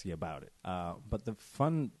nothing sexy about it. But the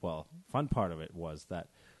fun part of it was that.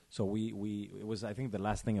 So it was, I think, the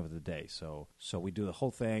last thing of the day. So we do the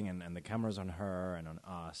whole thing, and the camera's on her and on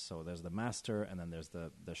us. So there's the master, and then there's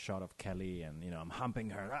the shot of Kelly, and I'm humping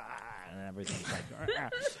her, and everything's like,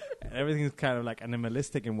 and everything's kind of like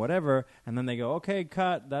animalistic and whatever. And then they go, "Okay,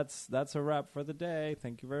 cut. That's a wrap for the day.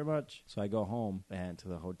 Thank you very much." So I go home and to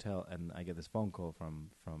the hotel, and I get this phone call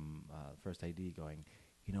from First AD going,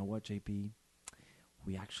 "You know what, JP?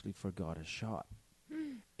 We actually forgot a shot.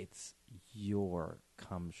 It's your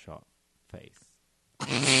cum shot face."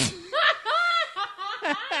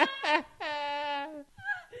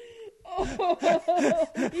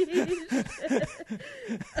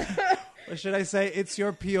 Or should I say it's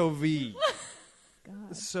your POV?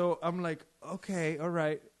 God. So I'm like, okay, all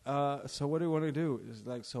right. So what do you want to do? It's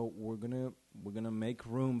like, so we're gonna make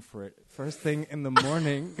room for it first thing in the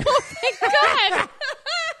morning. God.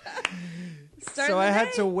 So I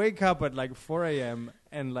had to wake up at like 4 a.m.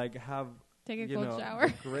 and like have Take a cold shower.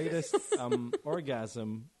 the greatest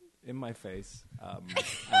orgasm in my face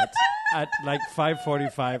at like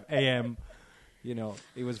 5:45 a.m. You know,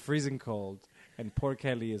 it was freezing cold, and poor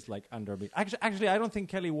Kelly is like under me. Actually, I don't think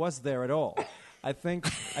Kelly was there at all. I think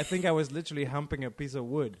I was literally humping a piece of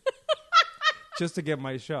wood just to get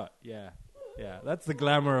my shot. Yeah. That's the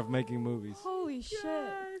glamour of making movies. Holy shit.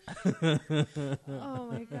 Oh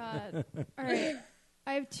my God. All right.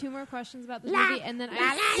 I have 2 more questions about this movie, and then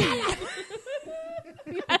I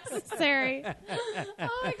necessary.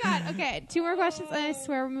 Oh my God. Okay, 2 more questions, and I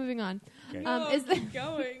swear we're moving on. Okay.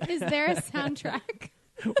 Is there a soundtrack?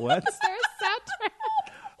 What? Is there a soundtrack?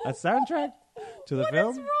 A soundtrack to the film?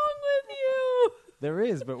 What's wrong with you? There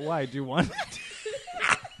is, but why? Do you want it?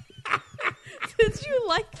 Did you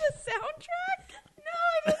like the soundtrack? No,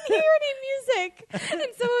 I didn't hear any music, and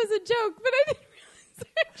so it was a joke. But I didn't realize there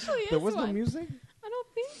actually There is was one. no music? I don't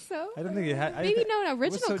think so. I don't think it had. Maybe no It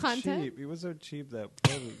was original so content. cheap. It was so cheap that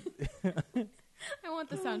probably. I want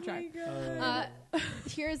the soundtrack.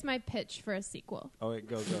 Here's my pitch for a sequel. Oh, wait,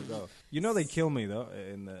 go. You know they kill me though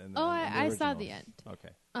in the. Oh, in the I saw originals. the end. Okay.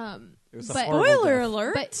 It was But- a horrible Spoiler death.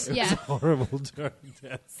 alert. But It was yeah, a horrible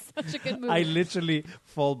death. such a good movie. I literally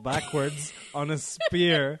fall backwards on a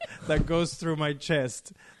spear that goes through my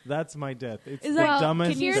chest. That's my death. It's Is the that-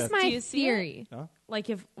 dumbest can you Here's death. my Do you see it? theory. Huh? Like,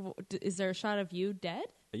 is there a shot of you dead?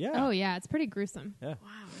 Yeah. Oh yeah, it's pretty gruesome. Wow,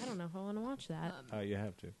 I don't know if I want to watch that. Oh, you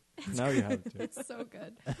have to. Now you have to. It's so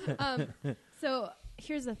good. So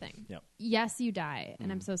here's the thing. Yep. Yes, you die, and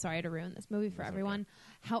I'm so sorry to ruin this movie for everyone.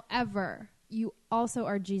 However, you also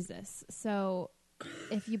are Jesus. So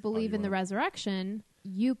if you believe you in the are. resurrection,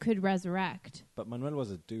 you could resurrect. But Manuel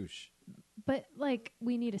was a douche. But like,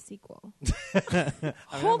 we need a sequel.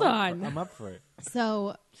 Hold on. I'm up for it.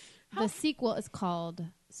 So the sequel is called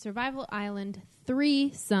Survival Island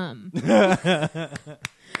Threesome. Thank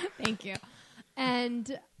you.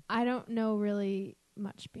 And I don't know really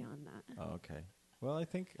much beyond that, Oh, okay. Well, I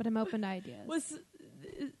think but I'm open to ideas.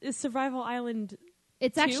 Is Survival Island?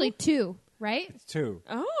 It's two? actually 2, right? it's 2.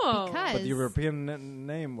 Oh, Because But the European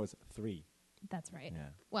name was 3. that's right. Yeah.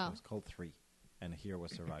 Well- it was called 3, and here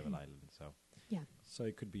was Survival Island. So Yeah. So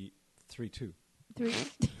it could be 3-2. 3.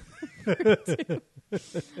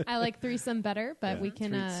 I like threesome better, but Yeah. we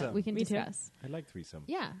can Threesome. we can Me too. discuss. I like threesome.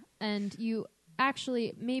 Yeah, and you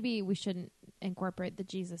actually maybe we shouldn't incorporate the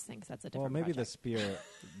Jesus thing because that's a Well, different. maybe the project. spear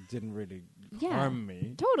didn't really Yeah. harm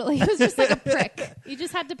me. Totally, it was just like a prick. You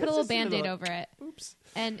just had to put a It's little just a Band-Aid little- over it, Oops.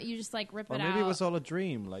 and you just like rip Or it maybe out. it was all a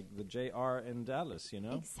dream, like the JR in Dallas, you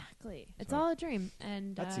know? Exactly, it's So- all a dream,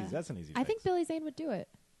 and That's easy. That's an easy I think fix. Billy Zane would do it.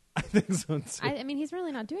 I think so too. I mean, he's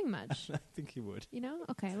really not doing much. I think he would. You know?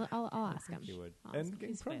 Okay, I'll ask him. He would. I'll ask And him.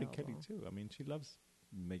 He's probably Kelly available. too. I mean, she loves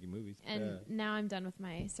making movies. And now I'm done with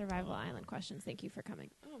my Survival Island questions. Thank you for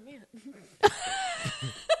coming. oh man.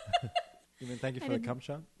 You mean thank you I for the didn't- cum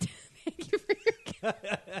shot? Thank you for your.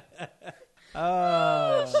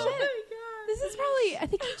 Oh, This is probably. I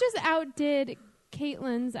think you just outdid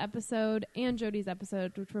Caitlin's episode and Jody's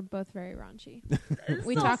episode, which were both very raunchy.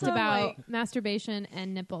 We talked also, about like- masturbation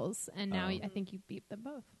and nipples, and now Oh. I think you beat them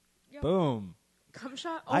both. boom. Cum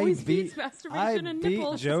shot always beats I masturbation and beat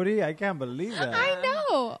nipples. Jody. I can't believe that. I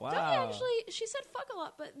know. Wow. Don't actually, she said fuck a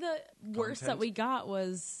lot, but the worst that Content. we got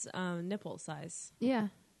was nipple size. Yeah,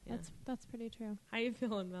 Yeah. that's pretty true. How you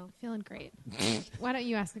feeling, Mel? Feeling great. Why don't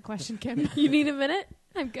you ask a question, Kim? You need a minute?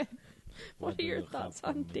 I'm good. What are your do you thoughts have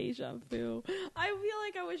on for me? Deja Vu? I feel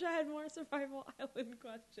like I wish I had more Survival Island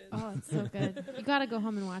questions. Oh, it's so good. You got to go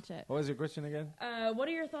home and watch it. What was your question again? What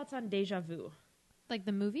are your thoughts on Deja Vu? Like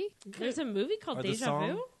the movie There's a movie called Or the Deja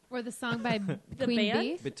song? Vu? or the song by The Queen band?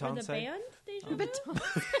 Bee. Or the Beyoncé? band Deja Vu?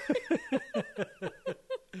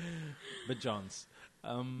 But John's.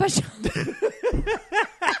 But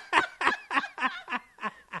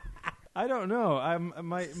I don't know. I'm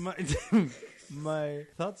my my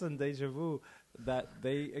thoughts on deja vu that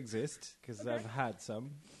they exist because I've had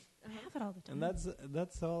some, I have it all the time. and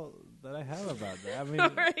that's all that I have about that. I mean, All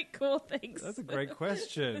right, cool, thanks. that's a great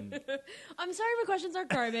question. I'm sorry my questions are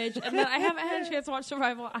garbage and that I haven't had a chance to watch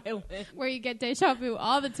Survival Island. Where you get deja vu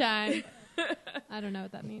all the time. I don't know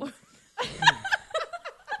what that means.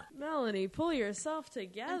 Melanie, pull yourself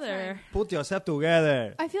together. Put yourself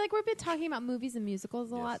together. I feel like we've been talking about movies and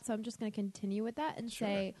musicals a Yes. lot, so I'm just going to continue with that and Sure.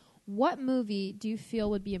 say, What movie do you feel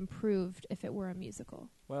would be improved if it were a musical?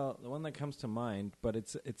 Well, the one that comes to mind, but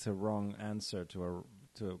it's a wrong answer to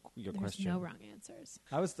your There's question. no wrong answers.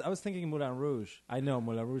 I was thinking Moulin Rouge. I know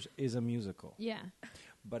Moulin Rouge is a musical, Yeah.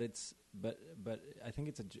 but I think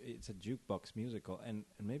it's a jukebox musical, and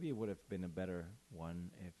maybe it would have been a better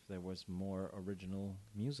one if there was more original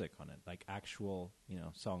music on it, like actual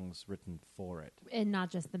songs written for it. And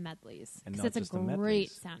not just the medleys. And Because not it's just a the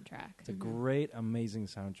great medleys. soundtrack. It's a great, amazing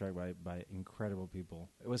soundtrack by incredible people.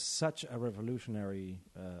 It was such a revolutionary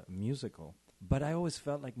musical, but I always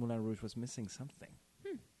felt like Moulin Rouge was missing something.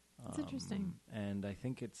 That's interesting. And I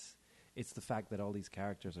think it's the fact that all these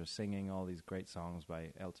characters are singing all these great songs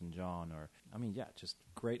by Elton John, just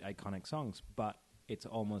great iconic songs, but it's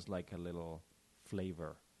almost like a little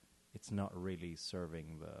flavor. It's not really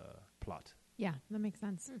serving the plot. Yeah, that makes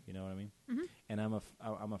sense. You know what I mean? Mhm. And I'm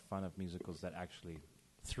a fan of musicals that actually,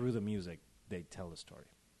 through the music, they tell the story.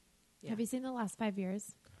 Yeah. Have you seen The Last 5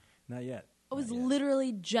 Years? Not yet. I was Not yet.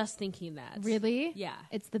 literally just thinking that. Really? Yeah.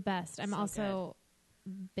 It's the best. I'm So also a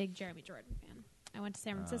big Jeremy Jordan fan. I went to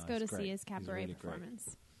San Francisco it's to great. see his He's cabaret really great.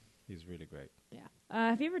 performance. He's really great. Yeah.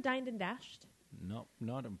 Have you ever dined and dashed? No,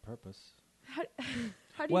 not on purpose. How do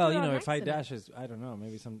you Well, do it on if I accident? dash I don't know.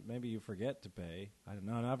 Maybe you forget to pay. I don't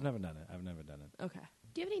know. No, I've never done it. Okay.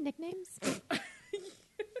 Do you have any nicknames?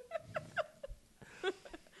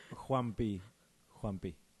 Juanpi. Juan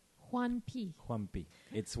P.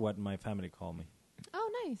 It's what my family call me.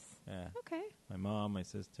 Oh, nice. Yeah. Okay. My mom, my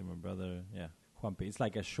sister, my brother. Yeah. Juanpi. It's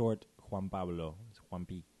like a short Juan Pablo. It's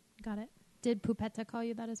Juanpi. Got it. Did Pupetta call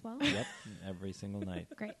you that as well? Yep. Every single night.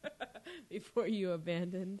 Great. Before you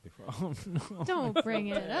abandoned. Before. Oh no. Don't bring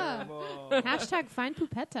it up. Hashtag find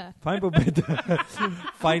Pupetta. Find Pupetta.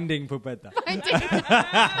 Finding Pupetta. I'm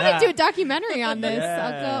going to do a documentary on this.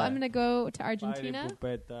 Yeah. I'm going to go to Finding Argentina.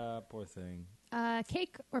 Pupetta. Poor thing.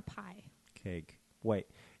 Cake or pie? Cake. Wait.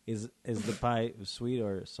 Is the pie sweet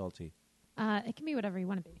or salty? It can be whatever you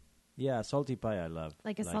want to be. Yeah, salty pie I love.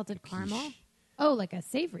 Like a salted quiche. caramel? Oh, like a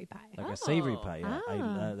savory pie. Like a savory Oh. pie, yeah.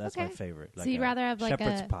 Ah, That's my okay. favorite. So you'd rather have like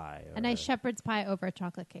shepherd's a pie. a nice shepherd's pie over a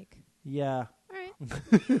chocolate cake. Yeah. All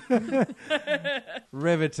right.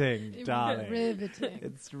 Riveting, darling. Riveting.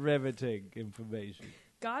 It's riveting information.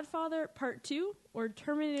 Godfather Part 2 or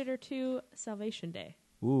Terminator 2 Salvation Day?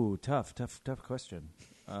 Ooh, tough question.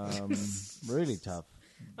 Really tough.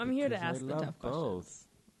 I'm here to Because ask I the love tough both. questions.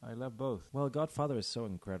 I love both. Well, Godfather is so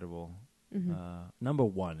incredible. Mm-hmm. Number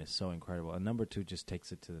 1 is so incredible, and number 2 just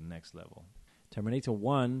takes it to the next level. Terminator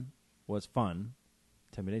 1 was fun.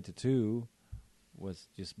 Terminator 2 was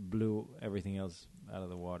just blew everything else out of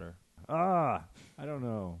the water. I don't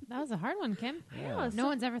know. That was a hard one, Kim. Yeah. No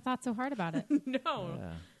one's ever thought so hard about it. No.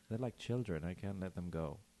 Yeah. They're like children. I can't let them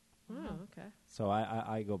go. Oh, okay. So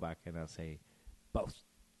I go back and I'll say both.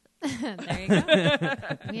 There you go.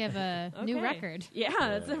 We have a new Okay. record. Yeah,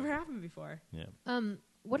 that's Yeah. never happened before. Yeah.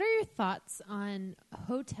 What are your thoughts on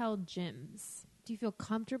hotel gyms? Do you feel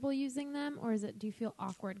comfortable using them, or do you feel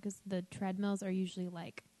awkward because the treadmills are usually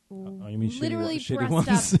like Oh, you mean shitty literally shitty pressed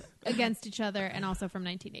ones? up against each other, and also from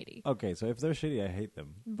 1980? Okay, so if they're shitty, I hate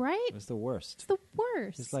them. Right? It's the worst. It's the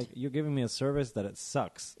worst. It's like you're giving me a service that it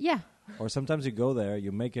sucks. yeah, Or sometimes you go there,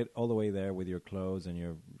 you make it all the way there with your clothes and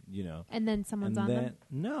your, and then someone's and on then them.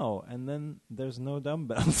 no, and then there's no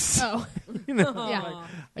dumbbells. Oh, you know, Yeah. Aw.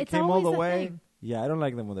 I It's came all always the the way. thing. Yeah, I don't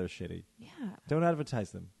like them when they're shitty. yeah, Don't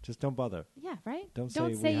advertise them. Just don't bother. yeah, right. Don't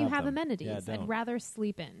Don't say say we you have have them. amenities. Yeah, I'd don't. rather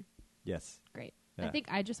sleep in. Yes. Great. Yeah. I think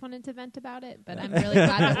I just wanted to vent about it, but I'm really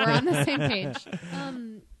glad that we're on the same page.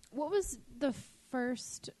 What was the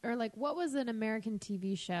first, or like, what was an American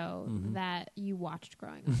TV show Mhm. that you watched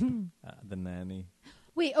growing up? The Nanny.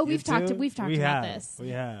 Wait, oh, You we've talked too? about We have. this. We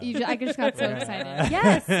have. I just got so excited.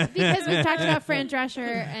 Yes, because we've talked about Fran Drescher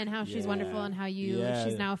and how she's Yeah. wonderful and how Yeah,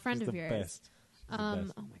 she's now a friend she's of the yours. Best. She's the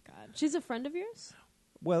best. Oh my God, She's a friend of yours?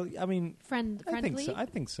 Well, I mean, friendly. I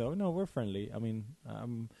think so. No, we're friendly. I mean,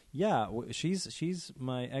 yeah, she's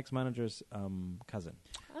my ex-manager's cousin.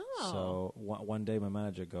 Oh. So one day my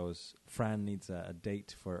manager goes, Fran needs a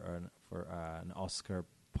date for an Oscar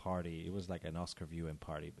party. It was like an Oscar viewing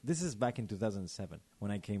party. This is back in 2007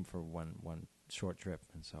 when I came for one short trip,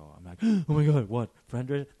 and so I'm like, oh my God, what? Fran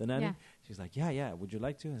Drescher, the Nanny? Yeah. She's like, yeah. Would you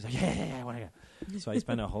like to? And I was like, yeah, I want to go. So I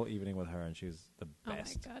spent a whole evening with her, and she was the Oh my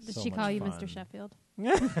best. God, did So she call much you fun. Mr. Sheffield?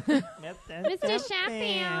 Mr.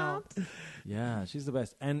 Sheffield. Yeah, she's the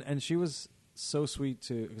best, and she was so sweet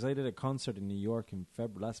too, because I did a concert in New York in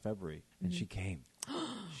last February, and she came.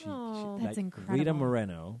 Oh. That's like, incredible. Rita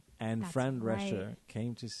Moreno and That's Fran right. Drescher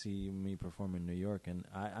came to see me perform in New York, and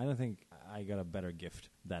I don't think I got a better gift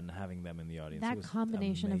than having them in the audience. It That was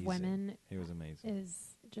combination of amazing. women It was amazing.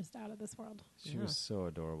 is just out of this world. She was so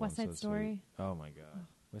adorable. West and Side so Story. Sweet. Oh my god.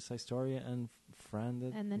 West Side Story and Fran the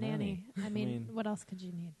And the nanny. I mean, what else could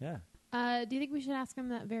you need? yeah. Do you think we should ask him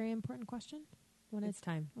that very important question? It's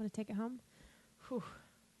time. Want to take it home? Whew.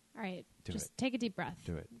 All right. Do just it. take a deep breath.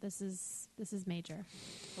 Do it. This is major.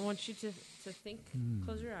 I want you to think,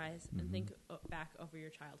 close your eyes, and Mm-hmm. think back over your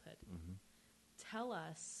childhood. Mhm. Tell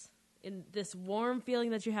us, in this warm feeling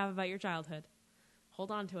that you have about your childhood,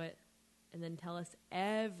 hold on to it, and then tell us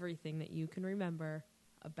everything that you can remember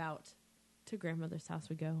about To Grandmother's House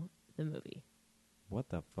We Go, the movie. What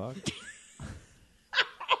the fuck?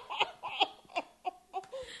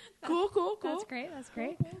 Cool. That's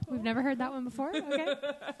great. We've never heard that one before. Okay.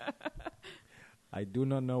 I do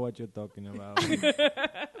not know what you're talking about.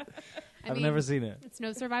 I've mean, never seen it. It's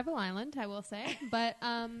no Survival Island, I will say, but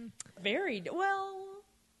Varied. Well,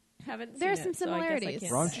 haven't there are seen some it, so I guess I similarities.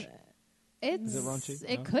 can't Brunch? say. It's Is it raunchy?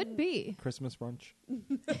 It No? could be Christmas brunch.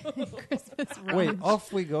 Christmas. Wait, brunch.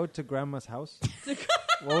 off we go to grandma's house.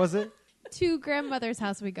 What was it? To grandmother's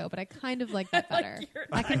house we go, but I kind of like that better.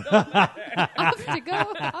 Like Off we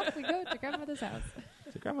go to grandmother's house.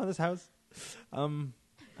 To grandmother's house. I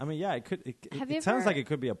mean, yeah, it could. Have It you sounds ever- like it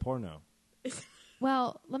could be a porno.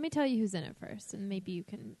 Well, let me tell you who's in it first, and maybe you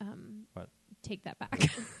can What? take that back.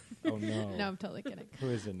 Oh no. No, I'm totally kidding. Who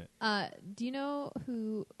is in it? Do you know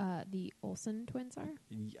who the Olsen twins are?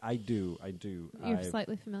 I do. You're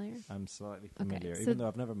slightly familiar. I'm slightly Okay, familiar, so even though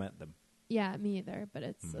I've never met them. Yeah, me either. But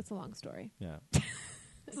it's a long story. Yeah,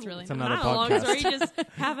 It's really It's not. another not a long podcast. story. You just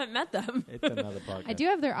haven't met them. it's another podcast. I do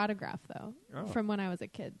have their autograph though, Oh. from when I was a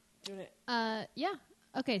kid. Doing it. Yeah.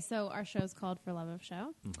 Okay, so our show's called For Love of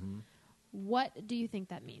Show. Mm-hmm. What do you think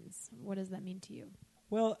that means? What does that mean to you?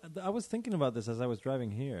 Well, I was thinking about this as I was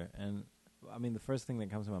driving here, and I mean, the first thing that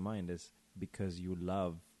comes to my mind is because you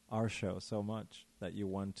love our show so much that you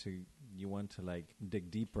want to like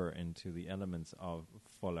dig deeper into the elements of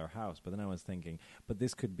Fuller House. But then I was thinking, but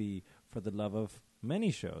this could be for the love of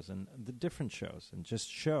many shows and the different shows and just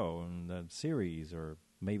show and the series, or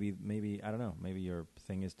maybe I don't know. Maybe your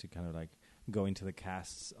thing is to kind of like go into the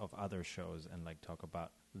casts of other shows and like talk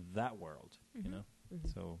about that world. You know.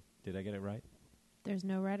 So did I get it right? There's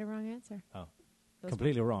no right or wrong answer. Oh, That was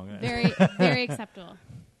completely wrong. eh? Very acceptable.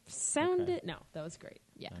 Sounded Okay. no, that was great.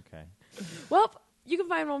 Yeah. Okay. Well, you can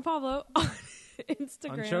find Juan Pablo on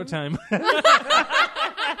Instagram. On Showtime.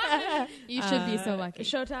 You should be so lucky.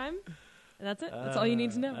 Showtime. And that's it. That's all you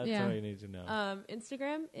need to know. That's Yeah. all you need to know.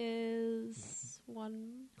 Instagram is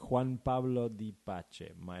one. Juan Pablo Di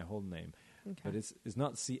Pace, my whole name. Okay. But it's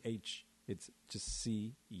not CH, it's just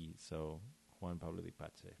CE. So Juan Pablo Di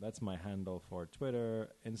Pace. That's my handle for Twitter,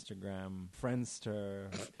 Instagram, Friendster.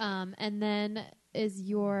 And then is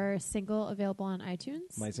your single available on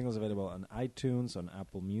iTunes? My single's available on iTunes, on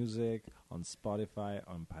Apple Music, on Spotify,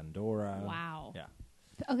 on Pandora. Wow. Yeah.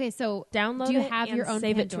 Okay, so Download do you it have and your own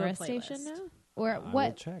save it to a Pandora station playlist. now? Or I will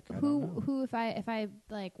what? check. I don't know. Who? If I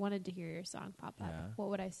like wanted to hear your song pop up, Yeah. what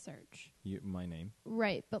would I search? My name.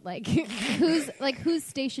 Right, but like whose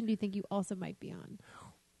station do you think you also might be on?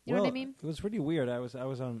 You know what I mean? It was really weird. I was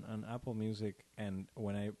on Apple Music, and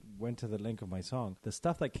when I went to the link of my song, the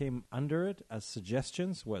stuff that came under it as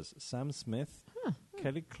suggestions was Sam Smith,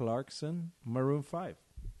 Kelly Clarkson, Maroon 5.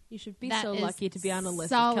 You should be That so is lucky to be on a list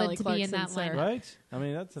solid of Kelly to be in Clarkson, that sir. lineup. Right? I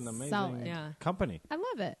mean, that's an amazing Solid. Yeah. company. I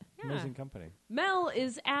love it. Amazing company. Mel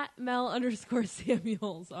is at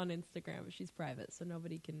Mel_Samuels on Instagram. She's private, so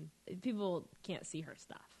people can't see her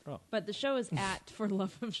stuff. Oh. But the show is at For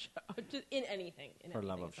Love of Show. Just in anything. For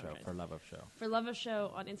love of show. For love of show. For Love of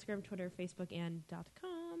Show on Instagram, Twitter, Facebook, and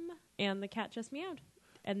 .com. And the cat just meowed.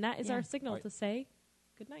 And that is Yeah. our signal Right. to say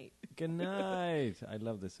good night. Good night. I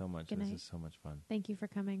love this so much. Good This night. is so much fun. Thank you for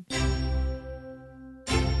coming.